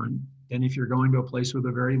different than if you're going to a place with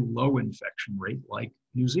a very low infection rate, like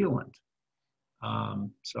New Zealand.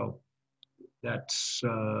 So that's,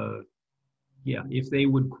 yeah, if they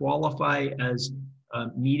would qualify as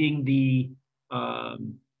meeting the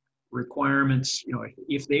requirements,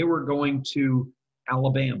 if they were going to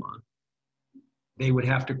Alabama, they would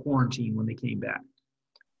have to quarantine when they came back.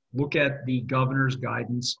 Look at the governor's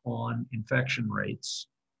guidance on infection rates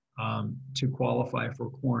to qualify for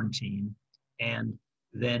quarantine, and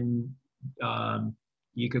then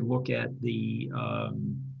You could look at the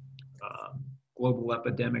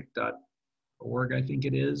globalepidemic.org, I think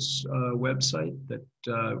it is, website that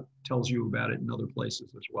tells you about it in other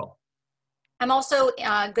places as well. I'm also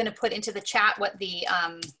going to put into the chat what the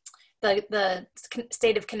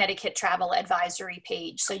State of Connecticut Travel Advisory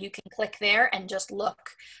page. So you can click there and just look.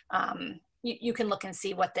 You can look and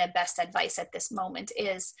see what the best advice at this moment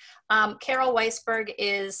is. Carol Weisberg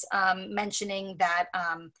is mentioning that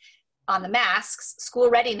on the masks, school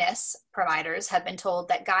readiness providers have been told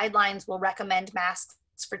that guidelines will recommend masks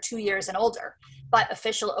for 2 years and older, but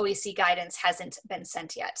official OEC guidance hasn't been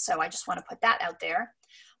sent yet. So I just want to put that out there.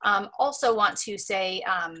 Also want to say,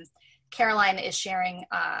 Caroline is sharing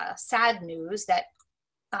sad news that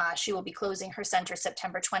she will be closing her center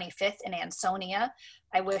September 25th in Ansonia.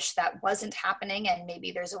 I wish that wasn't happening, and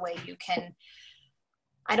maybe there's a way you can,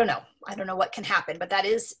 I don't know what can happen, but that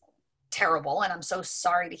is terrible, and I'm so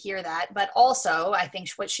sorry to hear that. But also, I think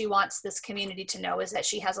what she wants this community to know is that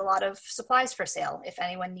she has a lot of supplies for sale if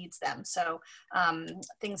anyone needs them. So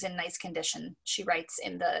things in nice condition, she writes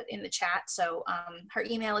in the chat. So her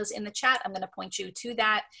email is in the chat. I'm going to point you to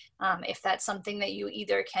that if that's something that you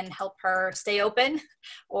either can help her stay open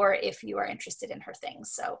or if you are interested in her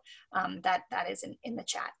things. So that is in the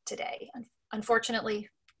chat today. Unfortunately,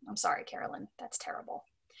 I'm sorry, Carolyn, that's terrible.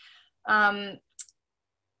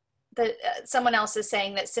 Someone else is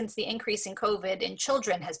saying that since the increase in COVID in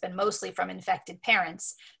children has been mostly from infected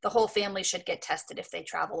parents, the whole family should get tested if they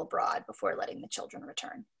travel abroad before letting the children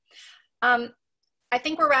return. I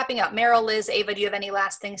think we're wrapping up. Meryl, Liz, Ava, do you have any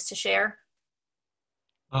last things to share?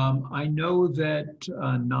 I know that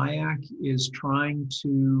NIAC is trying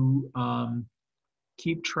to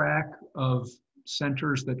keep track of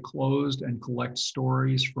centers that closed and collect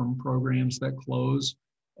stories from programs that close.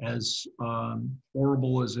 As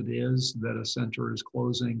horrible as it is that a center is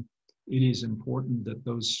closing, it is important that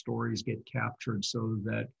those stories get captured so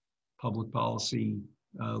that public policy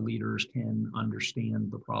leaders can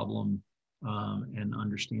understand the problem and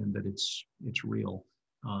understand that it's real.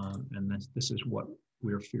 And this is what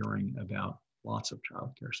we're fearing about lots of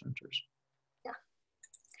child care centers.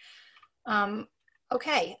 Yeah.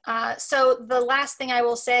 Okay, so the last thing I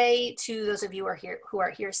will say to those of you who are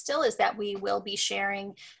here still is that we will be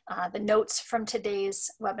sharing the notes from today's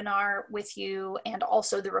webinar with you and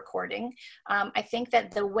also the recording. I think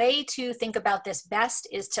that the way to think about this best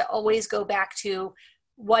is to always go back to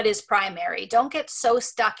what is primary. Don't get so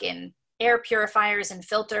stuck in air purifiers and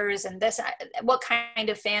filters and this, what kind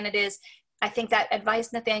of fan it is. I think that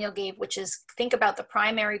advice Nathaniel gave, which is think about the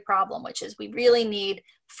primary problem, which is we really need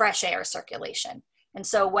fresh air circulation. And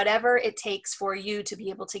so whatever it takes for you to be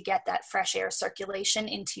able to get that fresh air circulation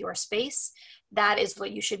into your space, that is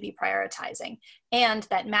what you should be prioritizing. And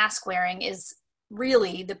that mask wearing is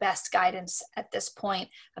really the best guidance at this point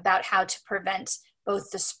about how to prevent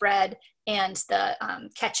both the spread and the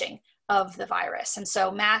catching of the virus. And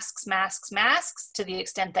so masks, masks, masks, to the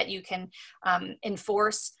extent that you can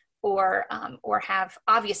enforce or have,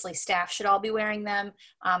 obviously staff should all be wearing them.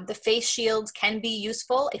 The face shields can be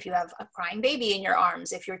useful if you have a crying baby in your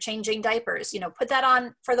arms, if you're changing diapers, put that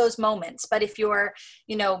on for those moments. But if you're,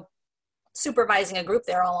 supervising a group,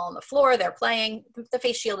 they're all on the floor, they're playing, the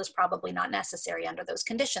face shield is probably not necessary under those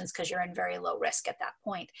conditions because you're in very low risk at that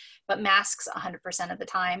point. But masks 100% of the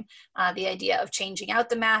time. The idea of changing out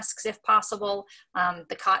the masks if possible.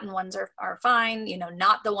 The cotton ones are fine,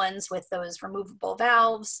 not the ones with those removable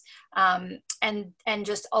valves, and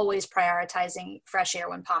just always prioritizing fresh air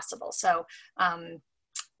when possible. So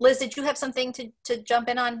Liz, did you have something to jump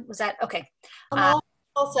in on? Was that okay? All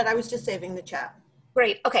said. I was just saving the chat.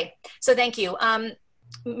 Great. Okay. So thank you.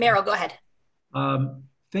 Meryl, go ahead.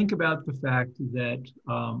 Think about the fact that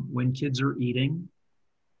when kids are eating,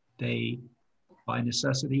 they, by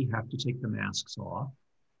necessity, have to take the masks off.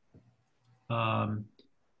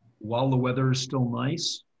 While the weather is still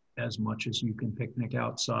nice, as much as you can picnic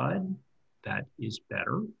outside, that is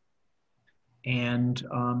better. And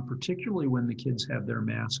particularly when the kids have their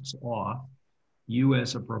masks off, you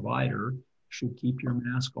as a provider should keep your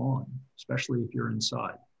mask on, especially if you're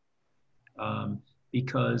inside.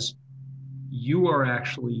 Because you are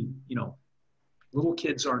actually, little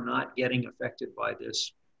kids are not getting affected by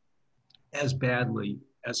this as badly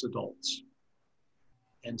as adults.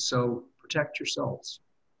 And so protect yourselves.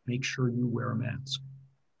 Make sure you wear a mask.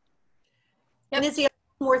 And it's the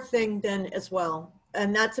one more thing then as well,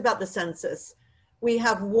 and that's about the census. We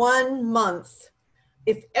have 1 month.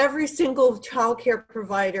 If every single childcare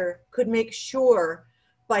provider could make sure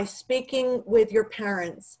by speaking with your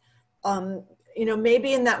parents, you know,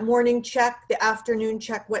 maybe in that morning check, the afternoon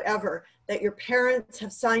check, whatever, that your parents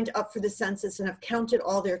have signed up for the census and have counted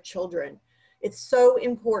all their children. It's so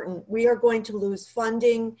important. We are going to lose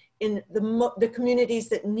funding in the communities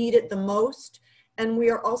that need it the most. And we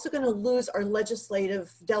are also going to lose our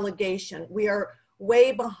legislative delegation. We are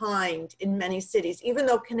way behind in many cities, even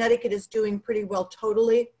though Connecticut is doing pretty well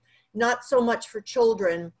totally, not so much for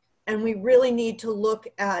children. And we really need to look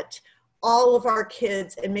at all of our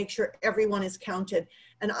kids and make sure everyone is counted.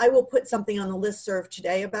 And I will put something on the listserv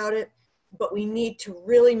today about it, but we need to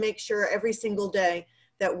really make sure every single day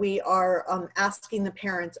that we are asking the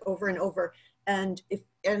parents over and over and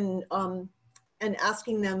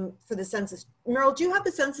asking them for the census. Meryl, do you have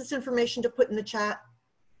the census information to put in the chat?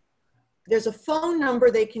 There's a phone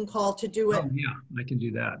number they can call to do it. Oh yeah, I can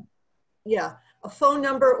do that. Yeah, a phone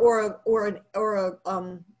number or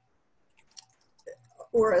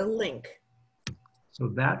a link. So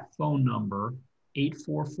that phone number,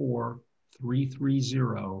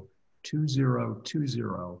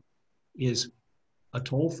 844-330-2020, is a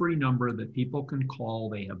toll-free number that people can call.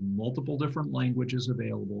 They have multiple different languages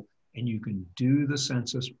available, and you can do the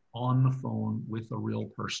census on the phone with a real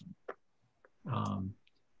person.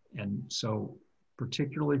 And so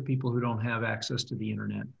particularly people who don't have access to the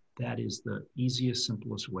internet, that is the easiest,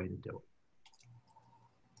 simplest way to do it.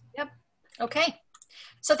 Yep. Okay.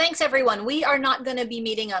 So thanks, everyone. We are not going to be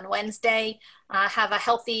meeting on Wednesday. Have a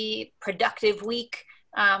healthy, productive week.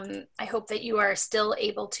 I hope that you are still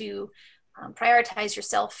able to prioritize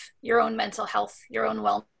yourself, your own mental health, your own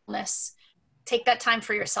wellness. Take that time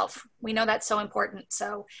for yourself. We know that's so important.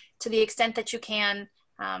 So to the extent that you can,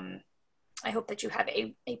 I hope that you have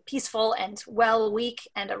a peaceful and well week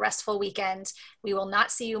and a restful weekend. We will not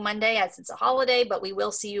see you Monday as it's a holiday, but we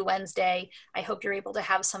will see you Wednesday. I hope you're able to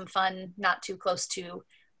have some fun, not too close to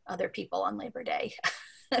other people on Labor Day.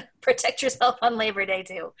 Protect yourself on Labor Day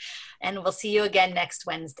too. And we'll see you again next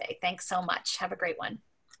Wednesday. Thanks so much. Have a great one.